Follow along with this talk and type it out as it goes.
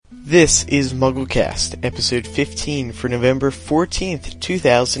This is MuggleCast, episode 15 for November 14th,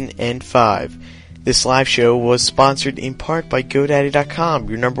 2005. This live show was sponsored in part by GoDaddy.com,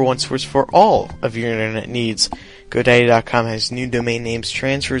 your number one source for all of your internet needs. GoDaddy.com has new domain names,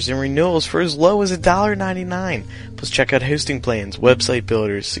 transfers, and renewals for as low as $1.99. Plus check out hosting plans, website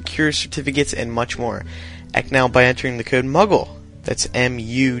builders, secure certificates, and much more. Act now by entering the code MUGGLE, that's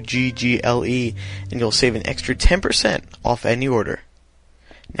MUGGLE, and you'll save an extra 10% off any order.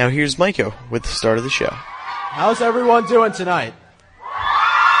 Now here's Maiko with the start of the show. How's everyone doing tonight?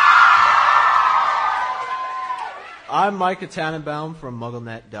 I'm Micah Tannenbaum from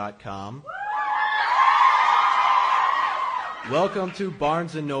MuggleNet.com. Welcome to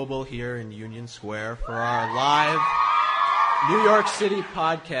Barnes & Noble here in Union Square for our live New York City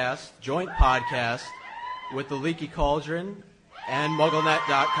podcast, joint podcast with the Leaky Cauldron and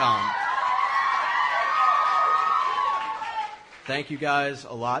MuggleNet.com. Thank you guys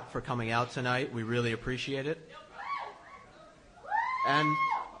a lot for coming out tonight. We really appreciate it. And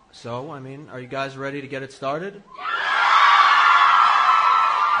so, are you guys ready to get it started?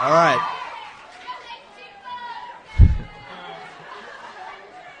 All right.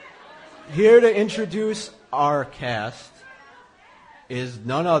 Here to introduce our cast is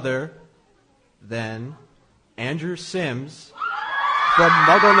none other than Andrew Sims from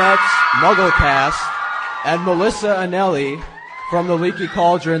MuggleNet's MuggleCast and Melissa Anelli from the Leaky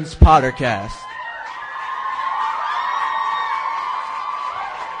Cauldron's Pottercast.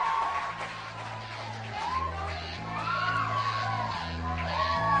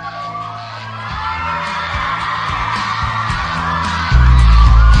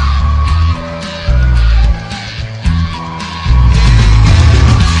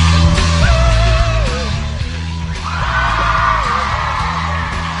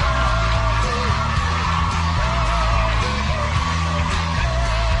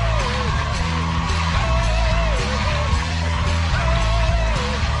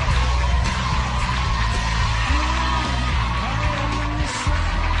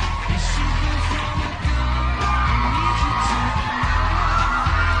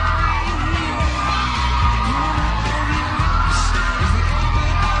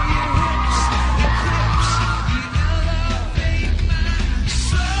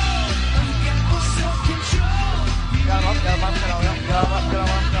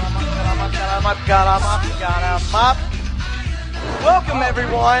 Welcome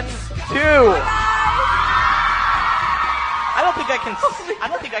everyone to. I don't think I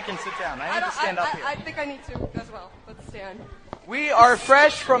can sit down. I need to stand up here. I think I need to as well. Let's stand. We are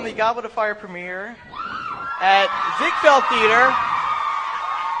fresh from the Goblet of Fire premiere at Ziegfeld Theater.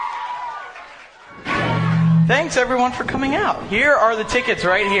 Thanks everyone for coming out. Here are the tickets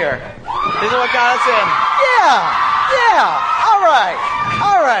right here. This is what got us in. Yeah.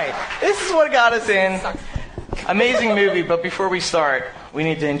 All right. This is what got us in. Amazing movie, but before we start, we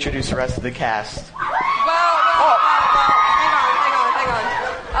need to introduce the rest of the cast. Well, hang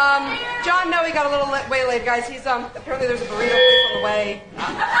on. John Noe got a little waylaid, guys. He's apparently there's a burrito place on the way.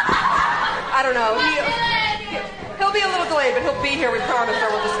 I don't know. He'll be a little delayed, but he'll be here. We promise, or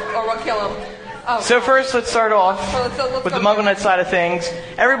we'll kill him. Oh. So first, let's start off with the MuggleNet side of things.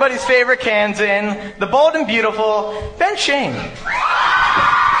 Everybody's favorite Kansan, the bold and beautiful Ben Shane.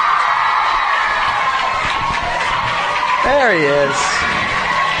 There he is.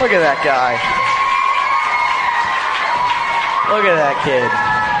 Look at that guy. Look at that kid.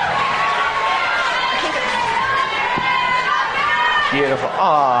 Beautiful.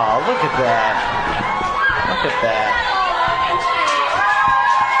 Oh, look at that. Look at that.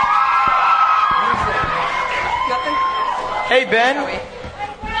 Hey, Ben.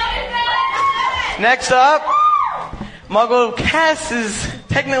 Next up, MuggleCast's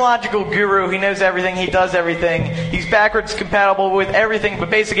technological guru. He knows everything. He does everything. He's backwards compatible with everything but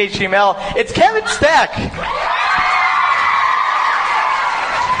basic HTML. It's Kevin Stack.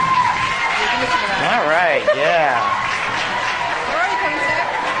 All right, yeah.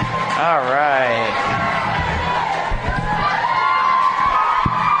 All right.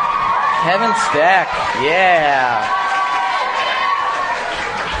 Kevin Stack, yeah.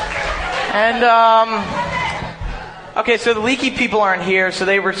 And, okay, so the Leaky people aren't here, so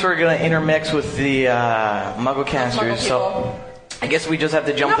they were sort of going to intermix with the MuggleCasters. So I guess we just have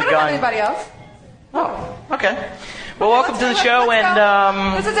to jump the gun. Anybody else? Oh, okay. Well, welcome to the show, and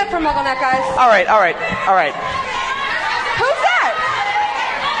this is it for MuggleNet, guys. All right. Who's that?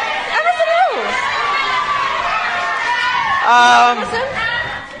 Emerson who?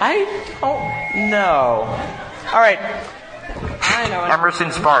 I don't know. All right. I know.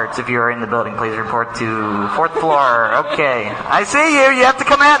 Emerson Sparks, if you are in the building, please report to 4th floor. Okay. I see you. You have to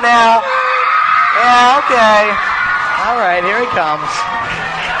come out now. Yeah, okay. All right, here he comes.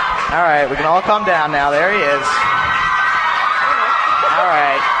 All right, we can all calm down now. There he is. All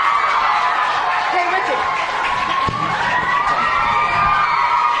right. Hey, Richard.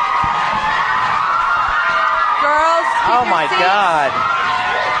 Girls, keep Oh your my seats. God.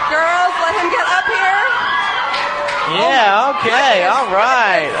 Girls, let him get up here. Yeah, okay, all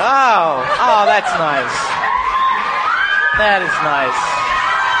right. Oh, that's nice. That is nice.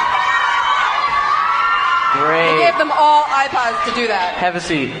 We Great. gave them all iPods to do that. Have a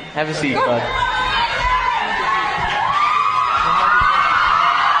seat. Have a seat, bud.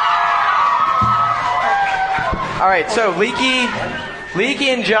 All right, so Leaky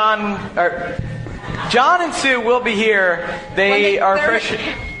and John and Sue will be here. They are fresh.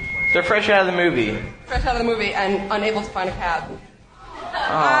 They're fresh out of the movie. Fresh out of the movie and unable to find a cab.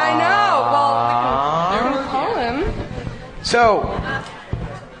 I know. Well, we can call him. So,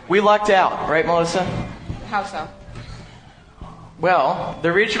 we lucked out, right, Melissa? How so? Well, the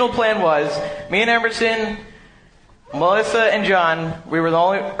original plan was me and Emerson, Melissa and John. We were the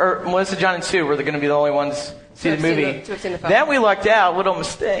only, or Melissa, John, and Sue were going to be the only ones to see the movie. To have seen the film. Then we lucked out, little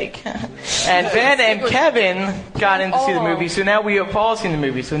mistake. And Ben and Kevin got in to see the movie, so now we have all seen the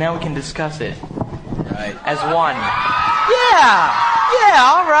movie, so now we can discuss it. Right. As one. Yeah,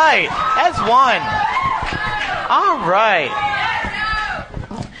 all right. As one. All right.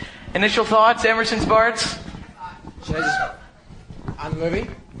 Initial thoughts, Emerson Sparks? Should I just... On the movie?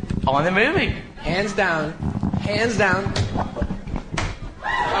 On the movie. Hands down. Hands down.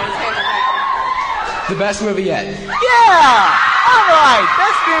 The best movie yet. Yeah! All right.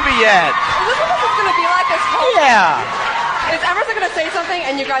 Best movie yet. Is this what this is going to be like this whole Yeah. Is Emerson going to say something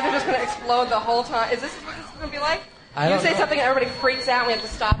and you guys are just going to explode the whole time? Is this what this is going to be like? I You don't say know. something and everybody freaks out and we have to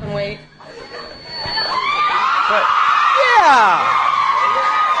stop and wait. But, yeah.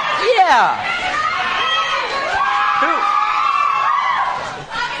 Yeah.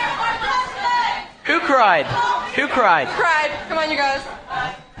 Who cried? Who cried? Who cried? Come on, you guys.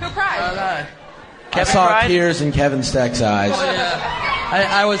 Who cried? I Kevin saw cried? tears in Kevin Steck's eyes.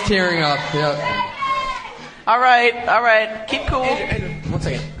 I was tearing up. Yep. All right. Keep cool. Andrew, 1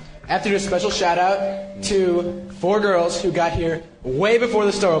 second. I have to do a special shout out to 4 girls who got here way before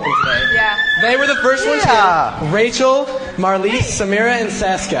the store opened today. Yeah. They were the first ones Yeah. here. Rachel, Marlise, Samira, and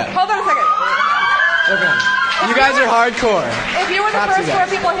Saska. Hold on a second. Okay. You guys are hardcore. If you were the Props to first you 4 guys.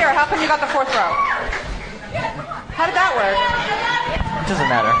 people here, how come you got the 4th row? How did that work? It doesn't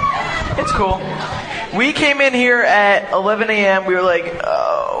matter. It's cool. We came in here at 11 a.m. We were like,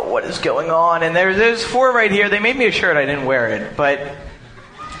 oh, what is going on? And there's 4 right here. They made me a shirt. I didn't wear it, but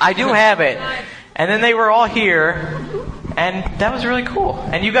I do have it. And then they were all here, and that was really cool.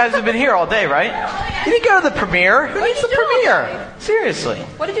 And you guys have been here all day, right? You didn't go to the premiere. Who needs the did you do all premiere? day? Seriously.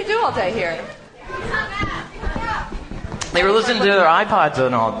 What did you do all day here? They were listening to their iPods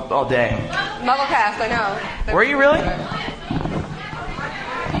on all day. Mugglecast, I know. Were you really?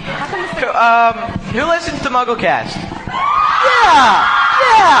 How come this Who listens to MuggleCast? Yeah.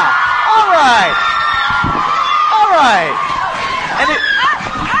 All right. And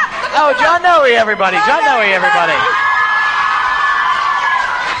John Noe, everybody. John Noe, everybody.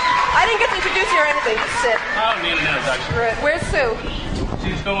 I didn't get to introduce you or anything. Just sit. I don't need an introduction. Where's Sue?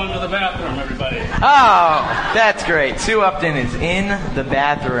 She's going to the bathroom, everybody. Oh, that's great. Sue Upton is in the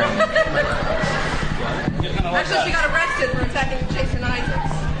bathroom. You're gonna like Actually, she that. got arrested for attacking Jason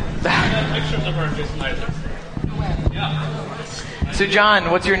Isaacs. I got pictures of her, Jason Isaacs. Yeah. So, John,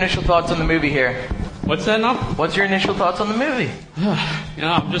 what's your initial thoughts on the movie here? What's that now? What's your initial thoughts on the movie?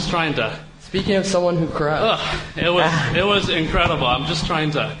 I'm just trying to. Speaking of someone who cried. It was incredible. I'm just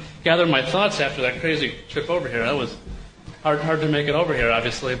trying to gather my thoughts after that crazy trip over here. That was hard to make it over here,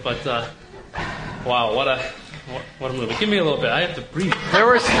 obviously, but wow, what a movie. Give me a little bit. I have to breathe. There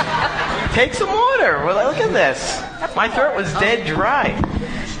was. Take some water. Well, look at this. My throat was dead dry.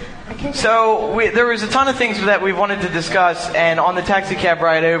 So there was a ton of things that we wanted to discuss, and on the taxi cab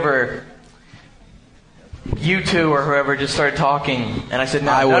ride over, you two or whoever just started talking, and I said,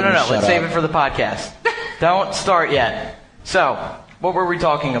 no, let's save it for the podcast. Don't start yet. So, what were we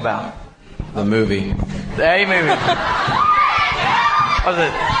talking about? The movie. A movie. What was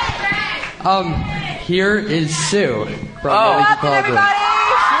it? Here is Sue. From Oh. Lady Welcome, Cauldron. everybody!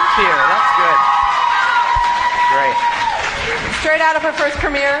 Here, that's good. Great. Straight out of her first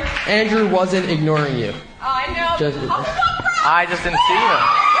premiere. Andrew wasn't ignoring you. Oh, I know. Just- I just didn't see you.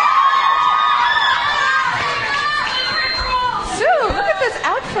 Sue, look at this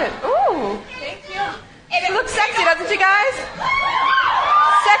outfit. Ooh. Thank you. She looks sexy, doesn't she, guys?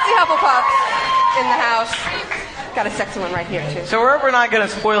 Sexy Hufflepuff in the house. Got a sexy one right here, too. So we're not going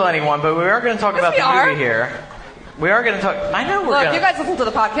to spoil anyone, but we are going to talk about the we movie here. We are going to talk... I know we're Look, going to... you guys listen to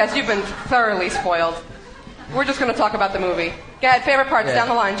the podcast. You've been thoroughly spoiled. We're just going to talk about the movie. Go ahead, favorite parts down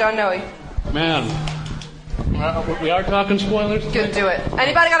the line. John Noe. Man, we are talking spoilers? Good, do it.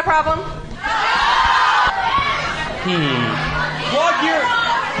 Anybody got a problem?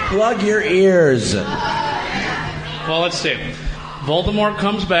 Plug your ears. Well, let's see. Voldemort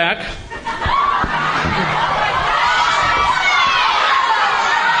comes back.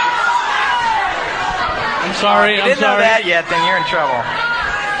 I'm sorry. If you didn't know that yet, then you're in trouble.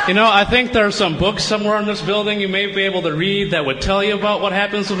 You know, I think there's some books somewhere in this building you may be able to read that would tell you about what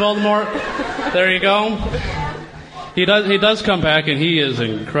happens to Voldemort. There you go. He does come back, and he is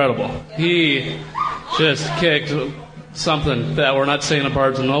incredible. He just kicked something that we're not saying at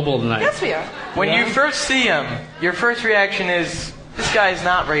Barnes & Noble tonight. Yes, we are. When you first see him, your first reaction is, this guy is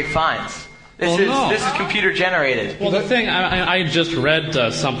not Ralph Fiennes. This is computer generated. Well, the thing, I just read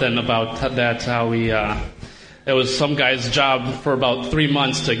something about that, how he... it was some guy's job for about 3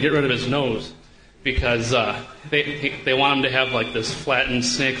 months to get rid of his nose because they want him to have like this flattened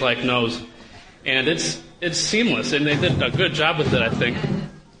snake-like nose, and it's seamless, and they did a good job with it, I think.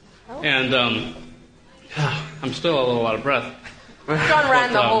 And I'm still a little out of breath. John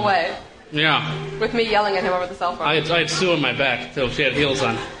ran the whole way. Yeah. With me yelling at him over the cell phone. I had Sue on my back till she had heels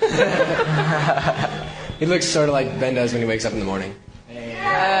on. He looks sort of like Ben does when he wakes up in the morning.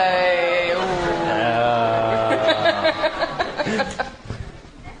 Hey,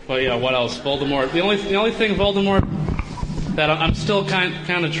 But yeah, what else? Voldemort. The only thing Voldemort that I'm still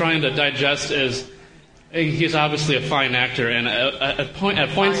kind of trying to digest is he's obviously a fine actor, and at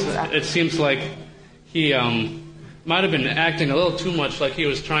points it seems like he might have been acting a little too much, like he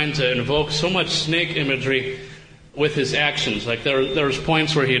was trying to invoke so much snake imagery with his actions. Like there was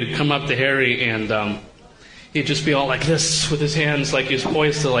points where he'd come up to Harry and he'd just be all like this with his hands, like he's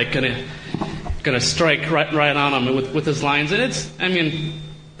poised to like gonna strike right on him with his lines. And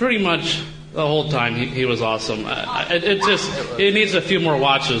pretty much the whole time he was awesome. It needs a few more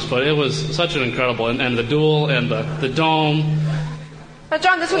watches, but it was such an incredible, and the duel and the dome. Now,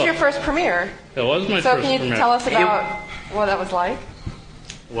 John, this was your first premiere. It was my So first can you premiere. tell us about what that was like?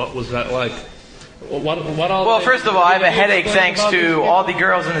 What was that like? What all? Well, first of all, I have a headache thanks to all the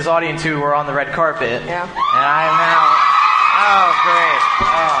girls in this audience who were on the red carpet. Yeah. And I am now... Oh, great.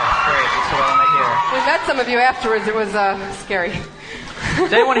 That's what I want to hear. We met some of you afterwards. It was scary.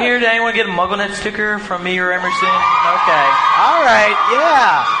 Did anyone here? Did anyone get a MuggleNet sticker from me or Emerson? Okay. All right.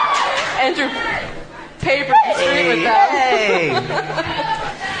 Yeah. Andrew papered the street with that. Hey.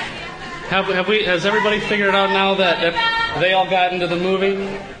 Has everybody figured out now that if they all got into the movie?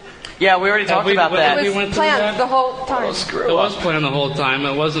 Yeah, we already talked about that. It was planned the whole time. It was planned the whole time.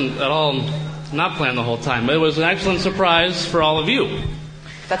 It wasn't at all not planned the whole time. It was an excellent surprise for all of you.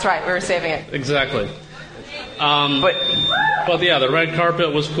 That's right. We were saving it. Exactly. But yeah, the red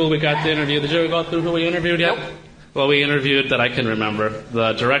carpet was cool. We got to interview. Did you go through who we interviewed yet? Nope. Well, we interviewed, that I can remember,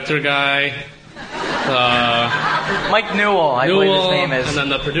 the director guy, Mike Newell, I believe his name is. and then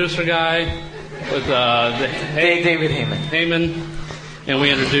the producer guy with David Heyman. And we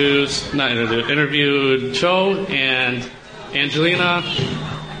interviewed Cho and Angelina.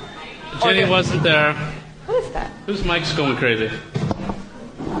 Jenny wasn't there. Who is that? Whose mic's going crazy?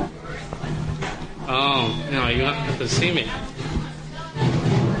 Oh, no, you have to see me.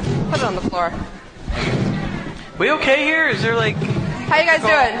 Put it on the floor. We okay here? Is there like How you guys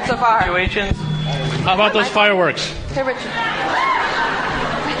doing so far? situations How about those fireworks? Hey, Richie.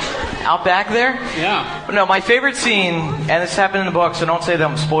 out back there? Yeah. No, my favorite scene, and this happened in the book, so don't say that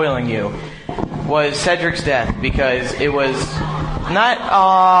I'm spoiling you, was Cedric's death, because it was not...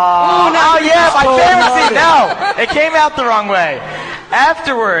 my favorite scene! No! It came out the wrong way.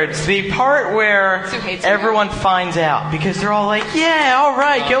 Afterwards, the part where everyone finds out, because they're all like, yeah, all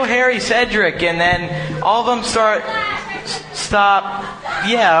right, go Harry, Cedric, and then all of them stop,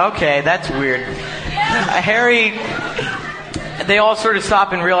 yeah, okay, that's weird. Harry... They all sort of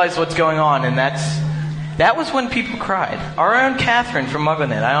stop and realize what's going on, and that was when people cried. Our own Catherine from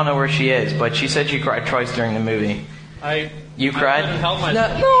MuggleNet, I don't know where she is, but she said she cried twice during the movie. You cried? I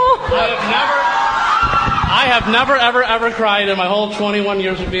have never, ever cried in my whole 21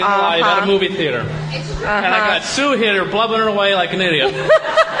 years of being alive at a movie theater. And I got Sue here blubbering away like an idiot.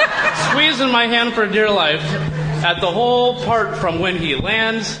 Squeezing my hand for dear life at the whole part from when he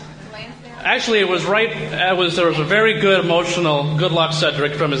lands. Actually, there was a very good emotional good luck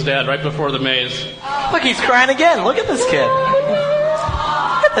Cedric from his dad right before the maze. Look, he's crying again. Look at this kid.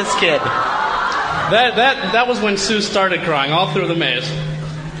 Look at this kid. That was when Sue started crying all through the maze.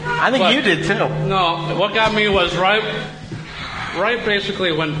 I think you did too. No, what got me was right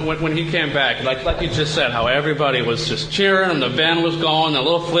basically when he came back, like you just said, how everybody was just cheering and the band was going, the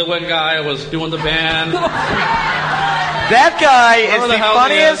little Fleetwood guy was doing the band. That guy is the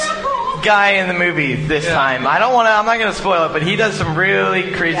funniest guy in the movie this time. I'm not going to spoil it, but he does some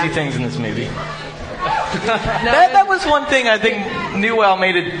really crazy things in this movie. That was one thing I think Newell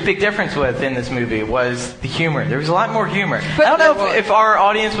made a big difference with in this movie was the humor. There was a lot more humor. I don't know if our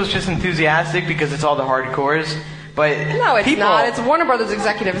audience was just enthusiastic because it's all the hardcores, but no, it's not. It's Warner Brothers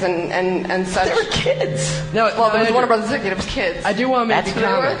executives and such. They were kids. No, it was Warner Brothers executives' kids. I do want to make a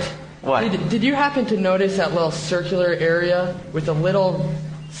comment. What? Did you happen to notice that little circular area with the little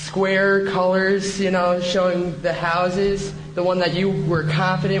square colors, showing the houses? The one that you were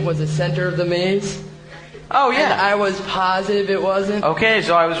confident was the center of the maze? Oh, yeah. And I was positive it wasn't. Okay,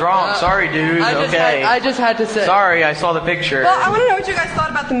 so I was wrong. Sorry, dude. I just had to say. Sorry, I saw the picture. Well, I want to know what you guys thought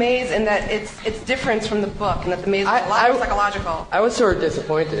about the maze and that it's different from the book and that the maze is a lot more psychological. I was sort of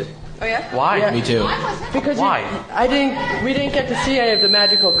disappointed. Oh, yeah? Why? Yeah. Me too. Because why? We didn't get to see any of the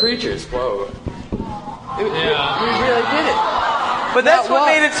magical creatures. Whoa. We really did it. But that's what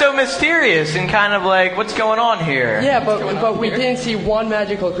made it so mysterious and kind of like, what's going on here? Yeah, but we didn't see one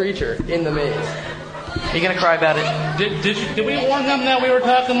magical creature in the maze. Are you going to cry about it? Did we warn them that we were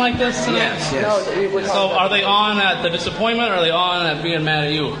talking like this tonight? Yes. No, so are they on at the disappointment or are they on at being mad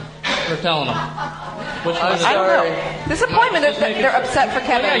at you for telling them? Which one is I don't know. Disappointment. They're upset for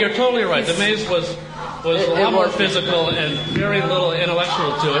Kevin. Yeah, you're totally right. The maze was a lot more physical and very little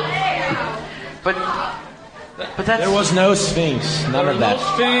intellectual to it. But that's... There was no Sphinx. None of that. No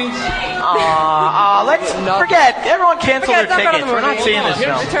Sphinx. Let's forget. Everyone cancel their tickets. We're not seeing this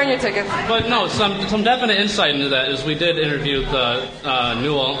film. Return your tickets. But no, some definite insight into that is we did interview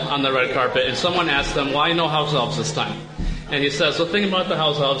Newell on the red carpet, and someone asked them, why no house elves this time? And he says, the thing about the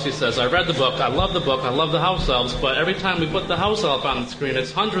house elves, he says, I read the book, I love the house elves, but every time we put the house elf on the screen,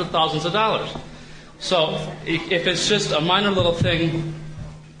 it's hundreds of thousands of dollars. So if it's just a minor little thing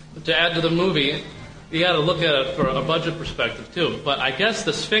to add to the movie, you got to look at it for a budget perspective too. But I guess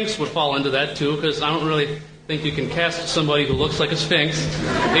the Sphinx would fall into that too, because I don't really think you can cast somebody who looks like a Sphinx.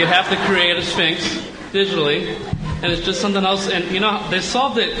 You'd have to create a Sphinx digitally, and it's just something else. And they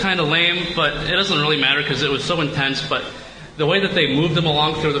solved it kind of lame, but it doesn't really matter because it was so intense. But the way that they moved them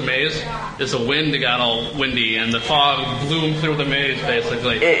along through the maze is the wind got all windy and the fog blew them through the maze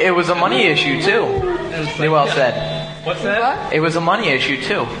basically. It was a money issue too. Newell said. What's that? It was a money issue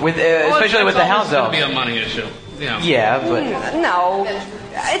too, especially with the house elves. It's going to be a money issue. Yeah. Yeah, but no,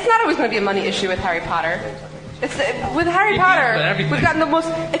 it's not always going to be a money issue with Harry Potter. With Harry Potter, we've gotten the most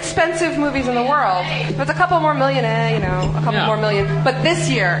expensive movies in the world. There's a couple more million, more million. But this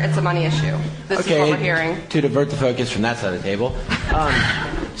year, it's a money issue. This is what we're hearing. To divert the focus from that side of the table,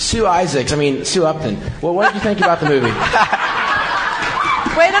 Sue Upton. Well, what did you think about the movie?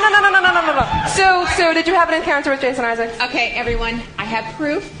 Wait, no. Sue, did you have an encounter with Jason Isaacs? Okay, everyone, I have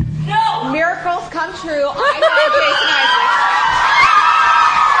proof. No! Miracles come true. I know Jason Isaacs.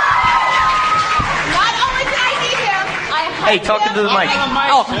 Hey, talking to the mic.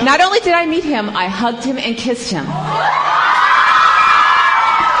 Oh, not only did I meet him, I hugged him and kissed him.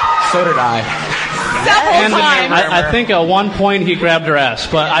 So did I. Several times. I think at one point he grabbed her ass,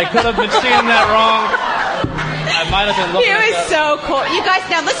 but I could have been seeing that wrong. I might have been looking at that. He was so cool. You guys,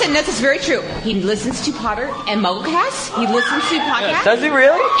 now listen, this is very true. He listens to Potter and MuggleCast. He listens to podcasts. Does he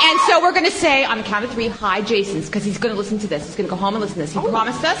really? And so we're going to say, on the count of 3, hi, Jason's, because he's going to listen to this. He's going to go home and listen to this. He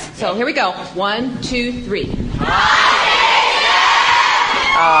promised us. So here we go. 1, 2, 3.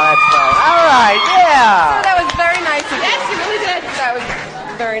 Oh, that's nice. All right, yeah. So that was very nice of you. Yes, you really did. That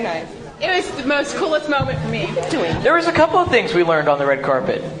was very nice. It was the most coolest moment for me. There was a couple of things we learned on the red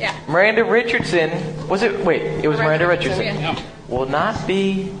carpet. Yeah. Miranda Richardson, it was Miranda Richardson. Yeah. Will not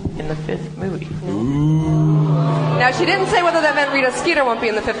be in the 5th movie. Now, she didn't say whether that meant Rita Skeeter won't be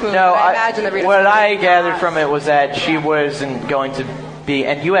in the 5th movie. No, I imagine that Rita what Skeeter I gathered from it was that she wasn't going to be,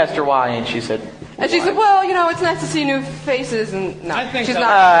 and you asked her why, and she said... And she said, well, it's nice to see new faces, and no, I think she's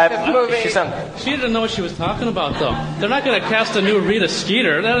that- not in the 5th movie. She didn't know what she was talking about, though. They're not going to cast a new Rita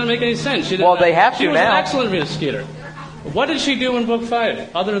Skeeter. That doesn't make any sense. She Well, they have to she was now. An excellent Rita Skeeter. What did she do in Book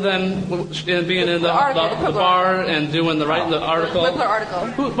 5, other than being in the bar and doing the article? Whippler article.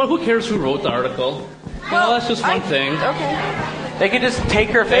 Who cares who wrote the article? Well, that's just one thing. Okay. They could just take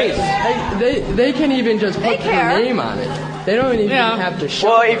her face. They can even just put her name on it. They don't even have to show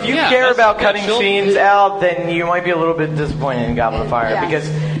Well, her. if you care about cutting scenes out, then you might be a little bit disappointed in Goblet of Fire. Because,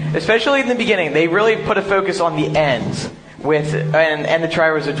 especially in the beginning, they really put a focus on the ends. and the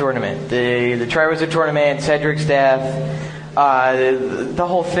Triwizard Tournament. The Triwizard Tournament, Cedric's death, the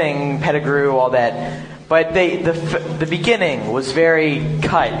whole thing, Pettigrew, all that. But the beginning was very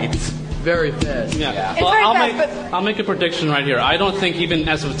cut. It's very fast. Yeah. It's Well, very fast, I'll make a prediction right here. I don't think even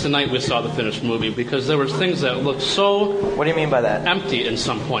as of tonight we saw the finished movie because there were things that looked so. What do you mean by that? Empty in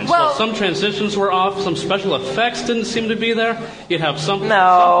some points. Well- So some transitions were off. Some special effects didn't seem to be there. You'd have some.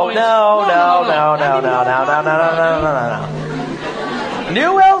 No.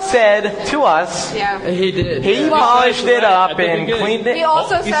 Newell said to us, Yeah. He did. he yeah. polished it up At the and beginning. cleaned it. He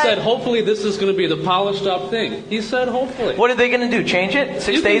also He said, hopefully this is going to be the polished up thing. He said, hopefully. What are they going to do? Change it 6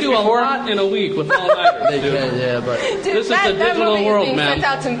 You days can do before? a lot in a week with all-nighters. They dude. can, yeah, but Dude, This is that the digital movie world, is being man. sent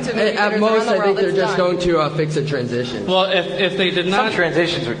out to movie at theaters most, around the I world. think they're It's just done. going to fix a transition. Well, if they did Some not.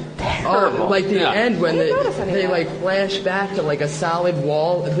 transitions were terrible. Like the Yeah. end when I didn't notice any they of that. like flash back to like a solid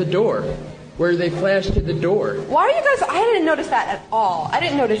wall at the door, where they flash to the door. Why are you guys? I didn't notice that at all. I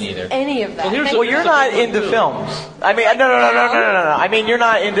didn't notice any of that. Well, here's Thank the- Well, you. you're not into films. I mean, no. I mean, you're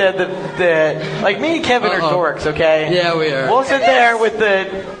not into the like me and Kevin are dorks, okay? Yeah, we are. We'll sit there with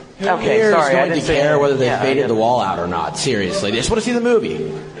the. Okay, Who's sorry, I going didn't to say care that. whether they Yeah, I faded get the it. wall out or not? Seriously, they just want to see the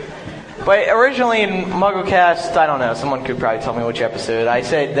movie. But originally in MuggleCast, I don't know, someone could probably tell me which episode, I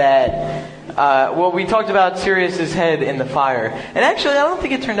said that, we talked about Sirius's head in the fire. And actually, I don't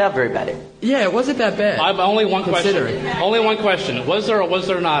think it turned out very bad. Yeah, it wasn't that bad. I've only one question. Considering. Only one question. Was there or was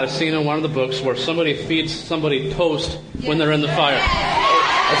there not a scene in one of the books where somebody feeds somebody toast when they're in the fire?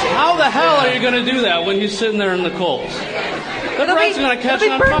 How the hell are you going to do that when he's sitting there in the coals? The It'll bread's be- going to catch it'll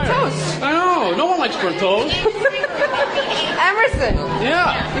be on burnt fire. toast. I know. No one likes burnt toast. Emerson,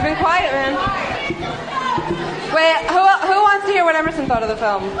 Yeah. you've been quiet, man. Wait, who wants to hear what Emerson thought of the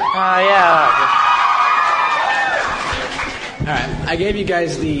film? Yeah. All right, I gave you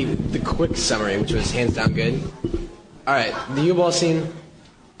guys the quick summary, which was hands down good. All right, the U-ball scene.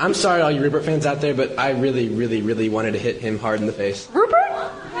 I'm sorry, all you Rupert fans out there, but I really, really, really wanted to hit him hard in the face. Rupert?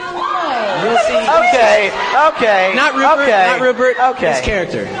 You'll see. Okay. Not Rupert. Okay. Not Rupert. Okay. His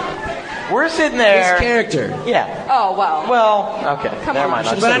character. We're sitting there. His character. Yeah. Oh, wow. Well, okay. Come Never on.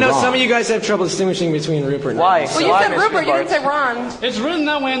 mind. But I know some of you guys have trouble distinguishing between Rupert and Why? Remus. Well, you Why, said Mr. Rupert, you didn't Bartz? say Ron. It's written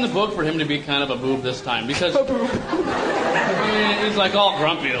that way in the book for him to be kind of a boob this time because he's like all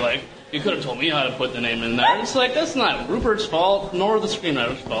grumpy, like, you could have told me how to put the name in there. It's like, that's not Rupert's fault, nor the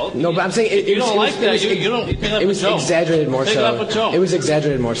screenwriter's fault. No, but I'm saying you don't like that. You don't. You take that It was with Joe. exaggerated more Take so. that with Joe. It was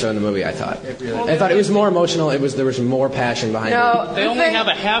exaggerated more so in the movie. I thought. I thought it was more emotional. There was more passion behind it. No, They the only thing- have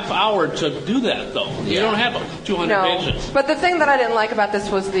a half hour to do that, though. You don't have 200 No, pages. but the thing that I didn't like about this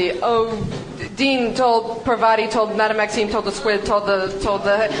was Dean told Parvati, told Madame Maxime, told the Squid, told the.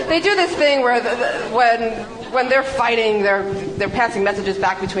 They do this thing where when they're fighting, they're passing messages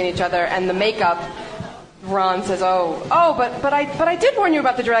back between each other, and the makeup. Ron says, but I did warn you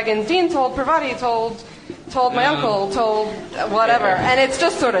about the dragons. Dean told Parvati, told my uncle, told whatever, and it's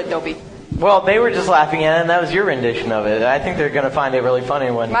just sort of dopey. Well, they were just laughing at it, and that was your rendition of it. I think they're going to find it really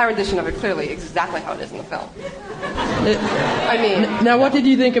funny when. My rendition of it clearly exactly how it is in the film. I mean, Now, what did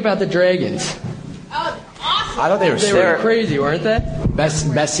you think about the dragons? I thought they were They sick. were crazy, weren't they?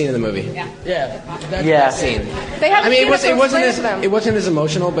 Best scene in the movie. Yeah. That's Yeah. the scene. they have. I mean, it wasn't explain as to them. it wasn't as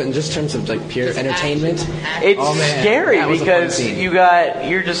emotional, but in just terms of like pure entertainment. It's Oh, man. scary That was a fun because scene.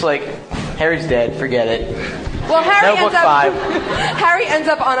 you're just like, Harry's dead, forget it. Well, Harry No, ends book up. 5. Harry ends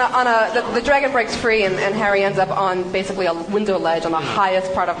up the dragon breaks free, and Harry ends up on basically a window ledge on the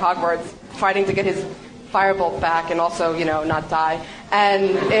highest part of Hogwarts, fighting to get his firebolt back and also, not die. And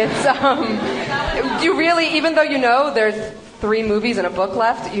it's you really, even though there's 3 movies and a book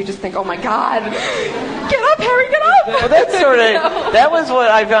left, you just think, oh my God, get up, Harry, get up. Well, that's sort of that was what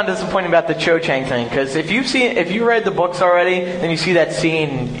I found disappointing about the Cho Chang thing. Because if you read the books already, then you see that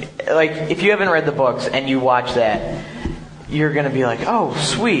scene. Like if you haven't read the books and you watch that, you're gonna be like, oh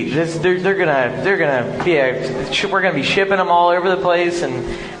sweet, we're gonna be shipping them all over the place,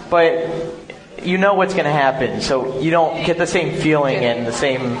 but you know what's gonna happen, so you don't get the same feeling and the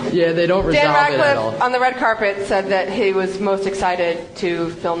same. Yeah, they don't resolve Dan it at all. Radcliffe on the red carpet said that he was most excited to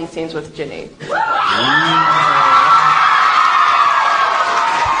film the scenes with Ginny.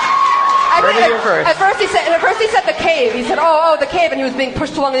 Heard it here first. At first he said the cave. He said, oh, the cave, and he was being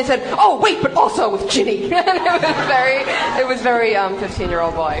pushed along, and he said, oh, wait, but also with Ginny. And it was very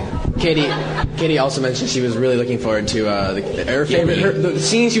 15-year-old boy. Katie also mentioned she was really looking forward to her favorite. The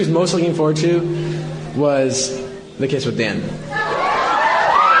scene she was most looking forward to was the kiss with Dan.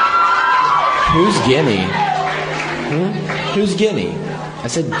 Who's Guinea? Who's Guinea? I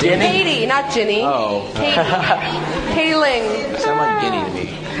said Dan. Katie, not Ginny. Oh. Katie. Katie Ling. Sound like Guinea to me.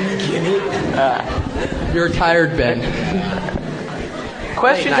 You're tired, Ben.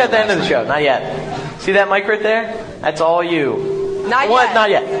 Questions at the end of the show. Not yet. See that mic right there? That's all you. Not What? yet. Not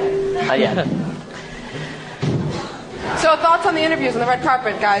yet. Not yet. So thoughts on the interviews on the red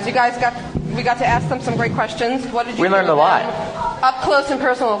carpet, guys? We got to ask them some great questions. What did you? We learned a lot. Up close and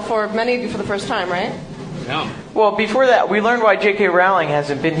personal for many of you for the first time, right? Yeah. Well, before that, we learned why J.K. Rowling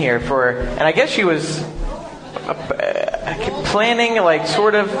hasn't been here and I guess she was planning, like,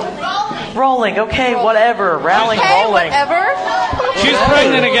 sort of rolling. Okay, whatever. Rowling, okay, rolling. Whatever. She's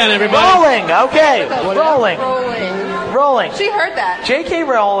pregnant again, everybody. Rolling. Okay, rolling. Rolling. She heard that. J.K.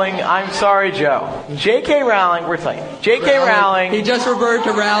 Rowling. I'm sorry, Joe. J.K. Rowling. We're saying J.K. Rowling. He just reverted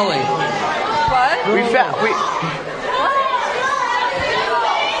to Rowling. What?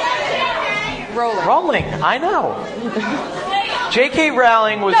 Rolling. I know. J.K.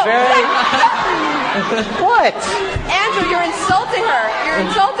 Rowling was very. What? Andrew, you're insulting her. You're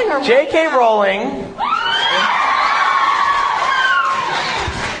insulting her. J.K. Rowling.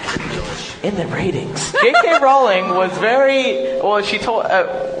 In the ratings. J.K. Rowling was very. Well, she told.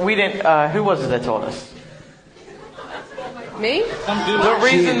 We didn't. Who was it that told us? Me? The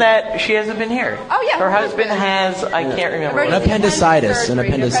reason that she hasn't been here. Oh, yeah. Her husband has. I can't remember. An appendicitis.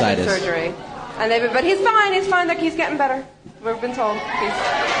 Surgery. But he's fine. He's fine. Like, he's getting better. We've been told he's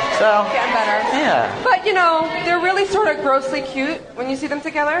getting better. Yeah. But, they're really sort of grossly cute when you see them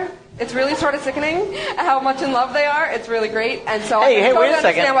together. It's really sort of sickening how much in love they are. It's really great. And so I totally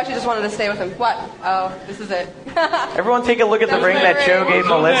understand why she just wanted to stay with him. What? Oh, this is it. Everyone take a look at the ring that Joe gave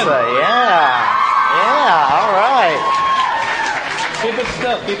Melissa. Yeah. All right. Keep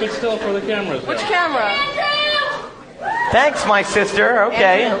it still for the cameras. Which camera? Thanks, my sister.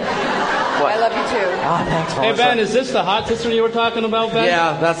 Okay. I love you too. Oh, thanks, Melissa. Hey, Ben, is this the hot sister you were talking about, Ben?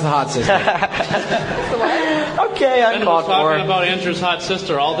 Yeah, that's the hot sister. Okay, I'm Ben was talking about Andrew's hot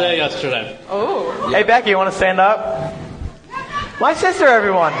sister all day yesterday. Oh. Hey, Becky, you want to stand up? My sister,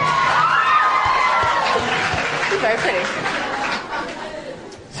 everyone. She's very pretty.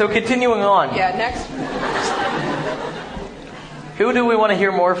 So continuing on. Yeah, next. Who do we want to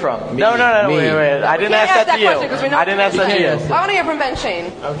hear more from? Me. No, Me. wait. I didn't ask that to you. I didn't ask that to you. I want to hear from Ben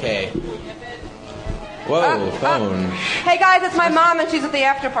Shane. Okay. Whoa, phone. Hey guys, it's my mom and she's at the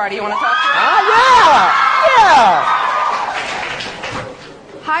after party. You want to talk to her? Yeah.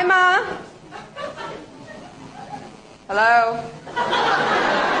 Hi, Ma. Hello.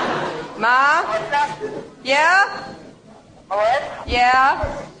 Ma? Yeah? What?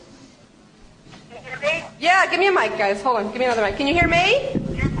 Yeah? Can you hear me? Yeah, give me a mic, guys. Hold on. Give me another mic. Can you hear me?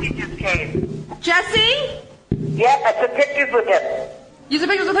 Jesse just came. Jesse? Yep, I took pictures with him. You took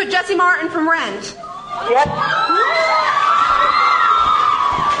pictures with her, Jesse Martin from Rent. Yep.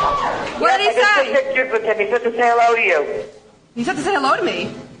 What did he I just say? took pictures with him. He said to say hello to you. He said to say hello to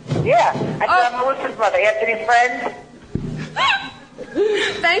me. Yeah. I said I'm Melissa's mother. Anthony's friend.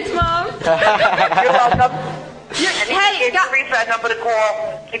 Thanks, Mom. You're welcome. And he gave Teresa a number to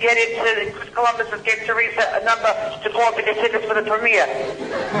call to get into Chris Columbus and gave Teresa a number to call to get tickets for the premiere.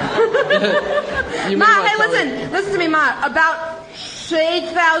 Ma, hey, listen to me, Ma. About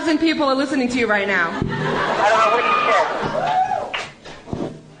 8,000 people are listening to you right now. I don't know what you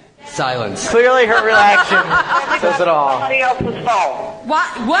said. Silence. Clearly her reaction says it all. Somebody else's phone.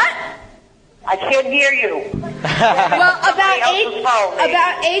 What? I can't hear you. Well,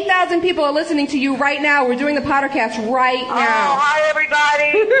 about 8,000 people are listening to you right now. We're doing the Pottercast right now. Oh, hi,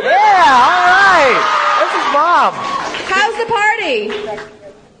 everybody. Yeah, all right. This is Mom. How's the party?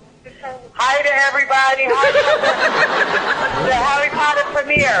 Hi to everybody. Hi to the Harry Potter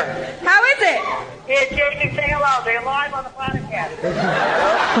premiere. How is it? Here, Jamie, say hello. They're live on the podcast.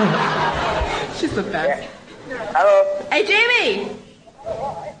 She's the best. Hello. Hey, Jamie.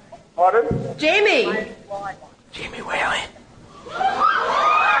 Pardon? Jamie. Jamie Whalen.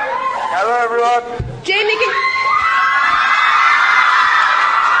 Hello, everyone. Jamie,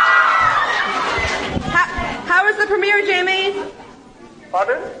 How was the premiere, Jamie?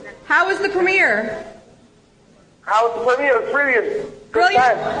 Pardon? How was the premiere? How was the premiere? It was brilliant. Good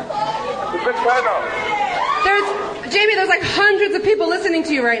time. It was good turnout. Jamie, there's like hundreds of people listening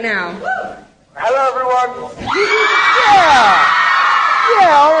to you right now. Hello, everyone.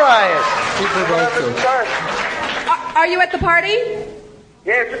 Yeah, all right. Are you at the party?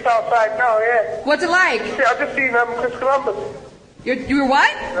 Yeah, just outside now, yeah. What's it like? Yeah, I've just seen Chris Columbus. You were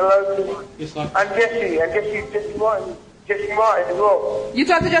what? Hello. And Jesse Martin. Jesse Martin as well. You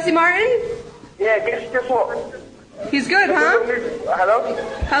talked to Jesse Martin? Yeah, guess what? He's good, huh? Hello?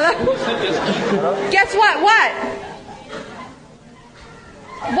 Hello? Guess what? What?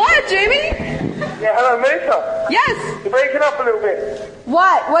 What, Jamie? Yeah, hello, Melissa. Yes. You're breaking up a little bit.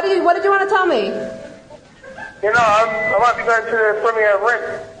 What? What did you want to tell me? You know, I might be going to the premiere of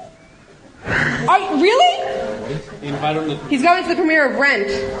Rent. Really? Invite him to. He's going to the premiere of Rent.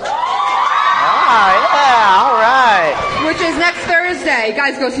 Ah, yeah, all right. Which is next Thursday.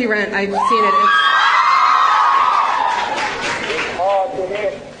 Guys, go see Rent. I've seen it.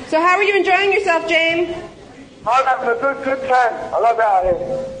 So how are you enjoying yourself, James? I'm having a good time. I love it out here.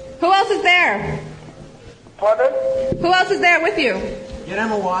 Who else is there? Pardon? Who else is there with you? Get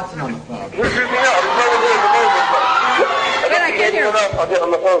Emma Watson on the phone. Wait, I can't hear. I'll get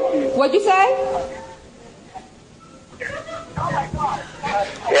on the phone to you. What'd you say?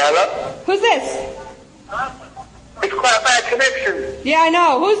 Yeah, hello? Who's this? It's quite a bad connection. Yeah, I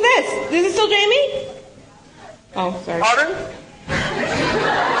know. Who's this? Is it still Jamie? Oh, sorry. Pardon?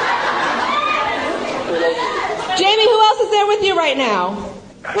 Jamie, who else is there with you right now?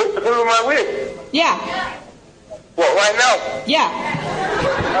 Who am I with? Yeah. What, right now? Yeah.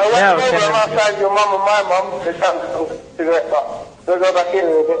 I'm outside your mum and my mum. They're trying to cigarette, but they'll go back in a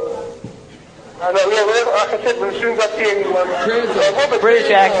little bit. I know, yeah, whatever, like I said, as soon as I see anyone...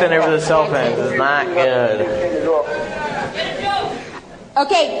 British accent over the cell phone is not good.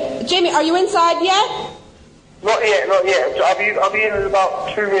 Okay, Jamie, are you inside yet? Not yet. I'll be in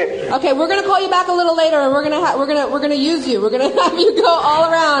about 2 minutes. Okay, we're gonna call you back a little later, and we're gonna use you. We're gonna have you go all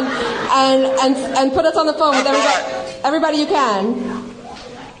around and put us on the phone with everybody you can.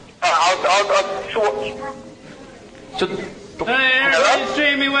 I'll Hey, everybody's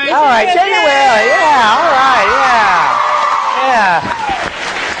Jamie Whaley. All right, Jamie Whaley. Yeah, all right, yeah.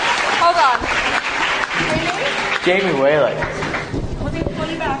 Hold on. Jamie Whaley. We'll call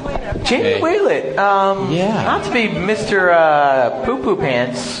you back later. Jamie Whaley. Yeah. Not to be Mr. Poo Poo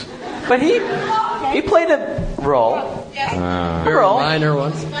Pants, but he played a role. A role. Minor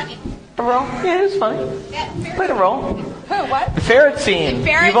one. A role. Yeah, it was funny. Played a role. Who? What? The ferret scene. The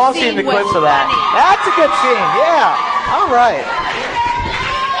ferret You've all scene seen the was clips of that. funny. That's a good scene. Yeah. All right.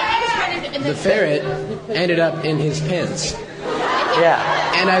 The ferret ended up in his pants. Yeah.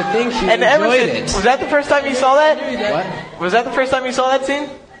 And I think he And enjoyed Emerson, it. was that the first time you saw that? What? Was that the first time you saw that scene?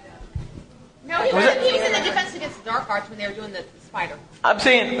 No, he was in the Defense Against the Dark Arts when they were doing the spider. I'm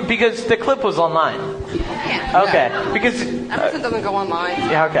saying because the clip was online. Yeah. Okay. Because. Emerson doesn't go online.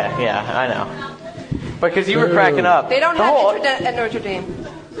 Yeah. Okay. Yeah, I know. Because you were cracking up. They don't The have whole- internet at Notre Dame.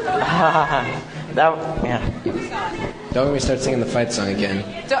 Yeah. Don't let me start singing the fight song again.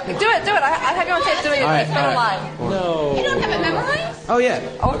 Do it. I have you on tape doing it. All right, It's not live. No. You don't have it memorized? Oh, yeah.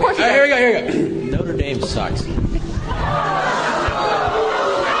 Oh, of course you All right, here we go. Notre Dame sucks.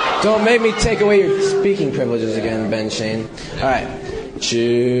 Don't make me take away your speaking privileges again, Ben Shane. All right.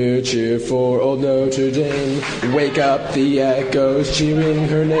 Cheer, cheer for old Notre Dame. Wake up the echoes cheering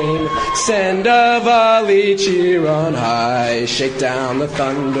her name. Send a volley, cheer on high. Shake down the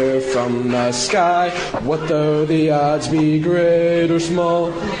thunder from the sky. What though the odds be great or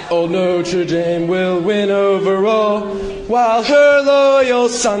small? Old Notre Dame will win overall. While her loyal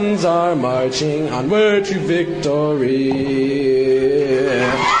sons are marching onward to victory.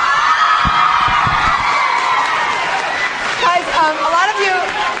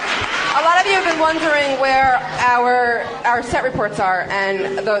 A lot of you have been wondering where our set reports are,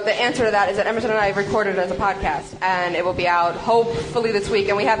 and the answer to that is that Emerson and I have recorded it as a podcast, and it will be out hopefully this week,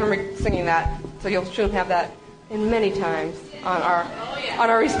 and we have been singing that, so you'll soon have that in many times on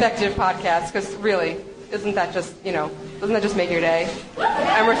our respective podcasts, because really, doesn't that just make your day?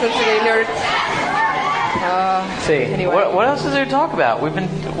 Emerson singing Nerd. See, Anyway. what else is there to talk about?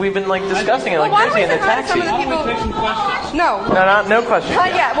 We've been like discussing it like why don't crazy we in the say hi to taxi. some of the people? Take some questions. No. No questions.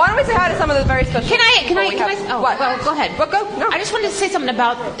 Yeah. Why don't we say hi to some of the very special? Can I? Oh, Well, go ahead. Well, go. No. I just wanted to say something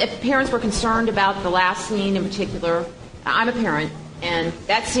about if parents were concerned about the last scene in particular. I'm a parent, and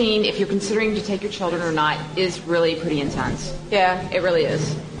that scene, if you're considering to take your children or not, is really pretty intense. Yeah. It really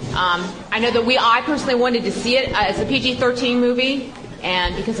is. I know that I personally wanted to see it as a PG-13 movie,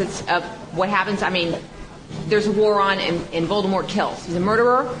 and because it's what happens. I mean, there's a war on, and Voldemort kills. He's a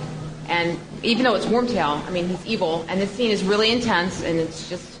murderer, and even though it's Wormtail, I mean, he's evil, and this scene is really intense, and it's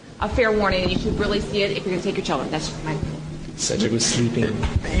just a fair warning, and you should really see it if you're going to take your children. That's my opinion. Cedric was sleeping.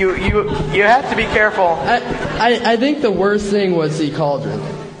 You have to be careful. I think the worst thing was the cauldron.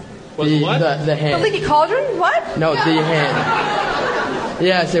 The hand. The leaky cauldron? What? No, the hand.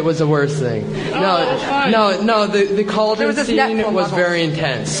 Yes, it was the worst thing. No, the cauldron scene was very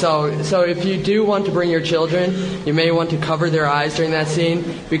intense. So if you do want to bring your children, you may want to cover their eyes during that scene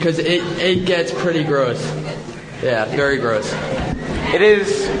because it gets pretty gross. Yeah, very gross. It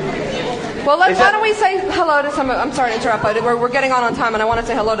is. Well, why don't we say hello to some of... I'm sorry to interrupt, but we're getting on time, and I want to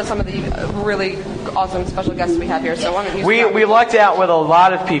say hello to some of the really awesome special guests we have here. So why don't you We lucked out with a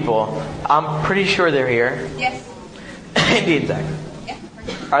lot of people. I'm pretty sure they're here. Yes. Andy and Zach.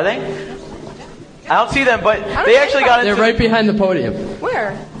 Are they? I don't see them, but they actually got into... They're right behind the podium.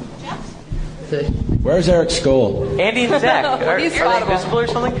 Where? Where's Eric Skoll? Andy and Zach. Are they invisible or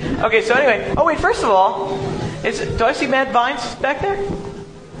something? Okay, so anyway. Oh, wait, first of all, do I see Matt Vines back there?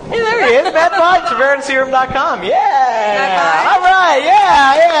 Hey, there he is. Matt Vines from VeritySerum.com. Yeah. All right.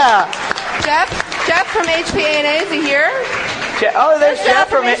 Yeah. Jeff from HPA&A, is he here? There's Jeff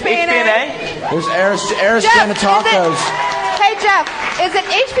from HPA&A. There's Eris Janatacos. Hey, Jeff, is it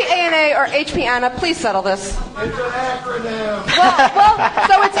HPA&A or HPANA? Please settle this. It's an acronym. Well,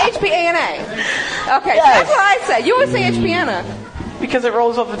 so it's HPA&A. Okay, Yes. that's what I say. You always say HPANA. Because it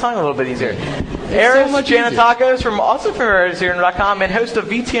rolls off the tongue a little bit easier. Eris Janatacos also from VeritySerum.com and host of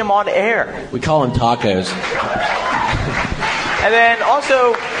VTM On Air. We call him tacos. And then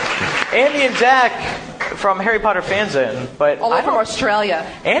also Andy and Zach from Harry Potter Fan Zone, but all from Australia.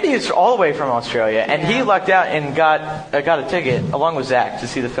 Andy is all the way from Australia, and he lucked out and got a ticket along with Zach to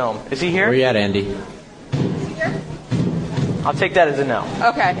see the film. Is he here? Where you at, Andy? I'll take that as a no.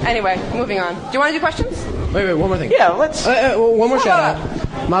 Okay. Anyway, moving on. Do you want to do questions? Wait, one more thing. Yeah, let's. One more shout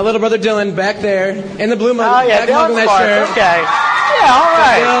out. My little brother Dylan back there in the blue mug. Oh yeah, Dylan's that part. shirt. Okay. Yeah, all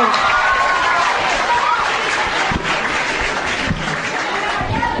right.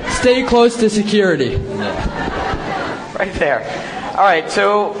 Stay close to security. Right there. All right,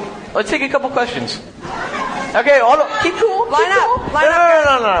 so let's take a couple questions. Okay, keep cool. Line up.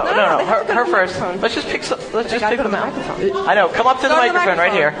 No. Her first. Let's just pick them out. I know. Come up to the microphone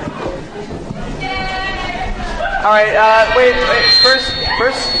right here. All right. Wait.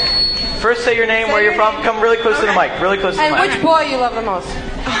 First, say your name, where you're from. Come really close to the mic. Really close to the mic. And which boy you love the most?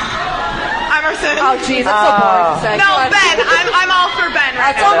 Emerson. Oh, jeez, that's so boring to say. No, Ben. I'm all for Ben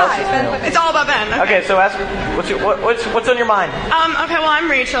right now. It's all about Ben. Okay, so ask what's on your mind? Okay, well, I'm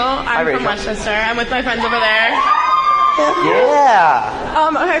Rachel. I'm from Westchester. I'm with my friends over there.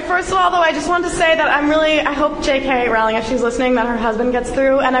 Yeah. Okay, first of all, though, I just wanted to say that I hope J.K. Rowling, if she's listening, that her husband gets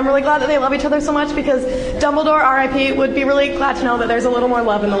through, and I'm really glad that they love each other so much, because Dumbledore, R.I.P., would be really glad to know that there's a little more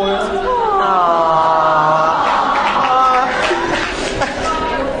love in the world.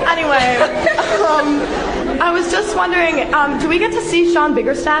 Anyway, I was just wondering, do we get to see Sean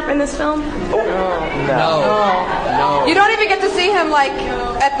Biggerstaff in this film? No. You don't even get to see him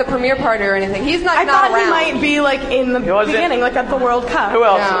at the premiere party or anything. He's not. I thought around. he might be in the beginning, at the World Cup. Who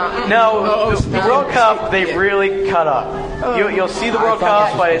else? Yeah. No, the World Cup they really cut up. You'll see the World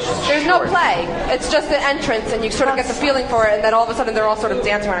Cup, but there's no play. It's just an entrance, and you sort of get the feeling for it, and then all of a sudden they're all sort of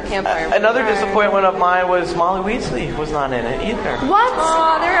dancing around a campfire. Another disappointment of mine was Molly Weasley was not in it either. What?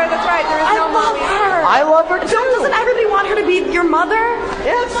 Oh, that's right. There is no love Molly. her. I love her too. Doesn't everybody want her to be your mother?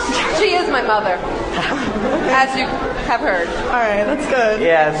 Yes. She is my mother, as you have heard. All right, that's good.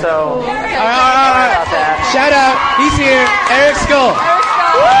 Yeah. So. All right. Shout out. He's here. Eric Skoll.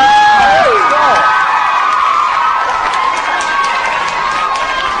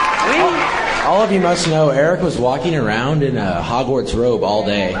 All of you must know Eric was walking around in a Hogwarts robe all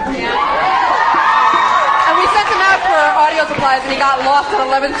day. And we sent him out for audio supplies, and he got lost on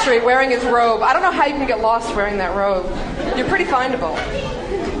 11th Street wearing his robe. I don't know how you can get lost wearing that robe. You're pretty findable.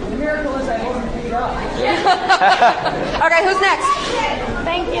 The miracle is I wasn't beat up. Okay, who's next?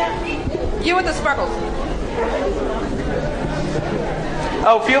 Thank you. You with the sparkles.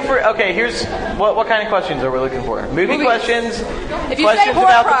 Oh, feel free. Okay, here's what kind of questions are we looking for? Movie questions. If you questions say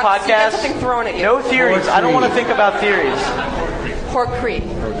about the Horcrux, you get podcast. something thrown at you. No theories. I don't want to think about theories. Horcrux.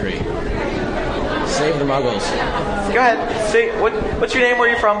 Save the Muggles. Go ahead. Say what's your name? Where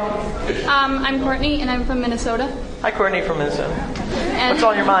are you from? I'm Courtney, and I'm from Minnesota. Hi, Courtney from Minnesota. And What's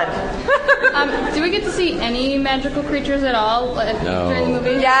on your mind? Do we get to see any magical creatures at all during the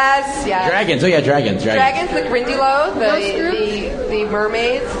movie? Yes. Dragons. Oh yeah, dragons. Dragons, the Grindylow, the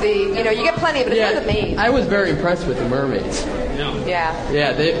mermaids, you get plenty, but it's not the maids. I was very impressed with the mermaids. Yeah.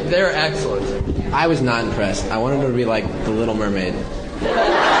 Yeah, they're excellent. I was not impressed. I wanted her to be like the Little Mermaid.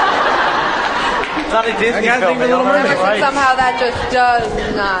 It's not a Disney I gotta film. think the Little Mermaid. Somehow that just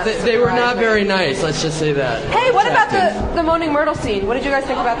does not. They were not very nice. Let's just say that. Hey, what about the Moaning Myrtle scene? What did you guys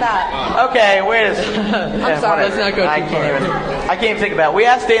think about that? Okay, wait a second. I'm sorry. Let's not go too far. I can't even think about it. We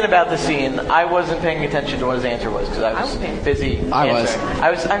asked Dane about the scene. I wasn't paying attention to what his answer was because I was busy answering.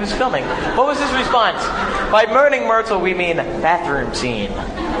 I was filming. What was his response? By Moaning Myrtle, we mean bathroom scene.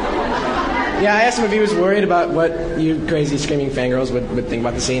 Yeah, I asked him if he was worried about what you crazy screaming fangirls would think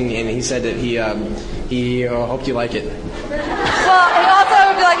about the scene, and he said that he hoped you like it. Well, he also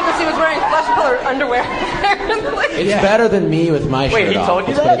would be like if he was wearing flesh-colored underwear. It's better than me with my shirt off. Wait, he told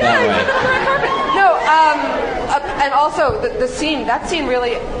you Let's that? put it that way. No, And also, the scene, that scene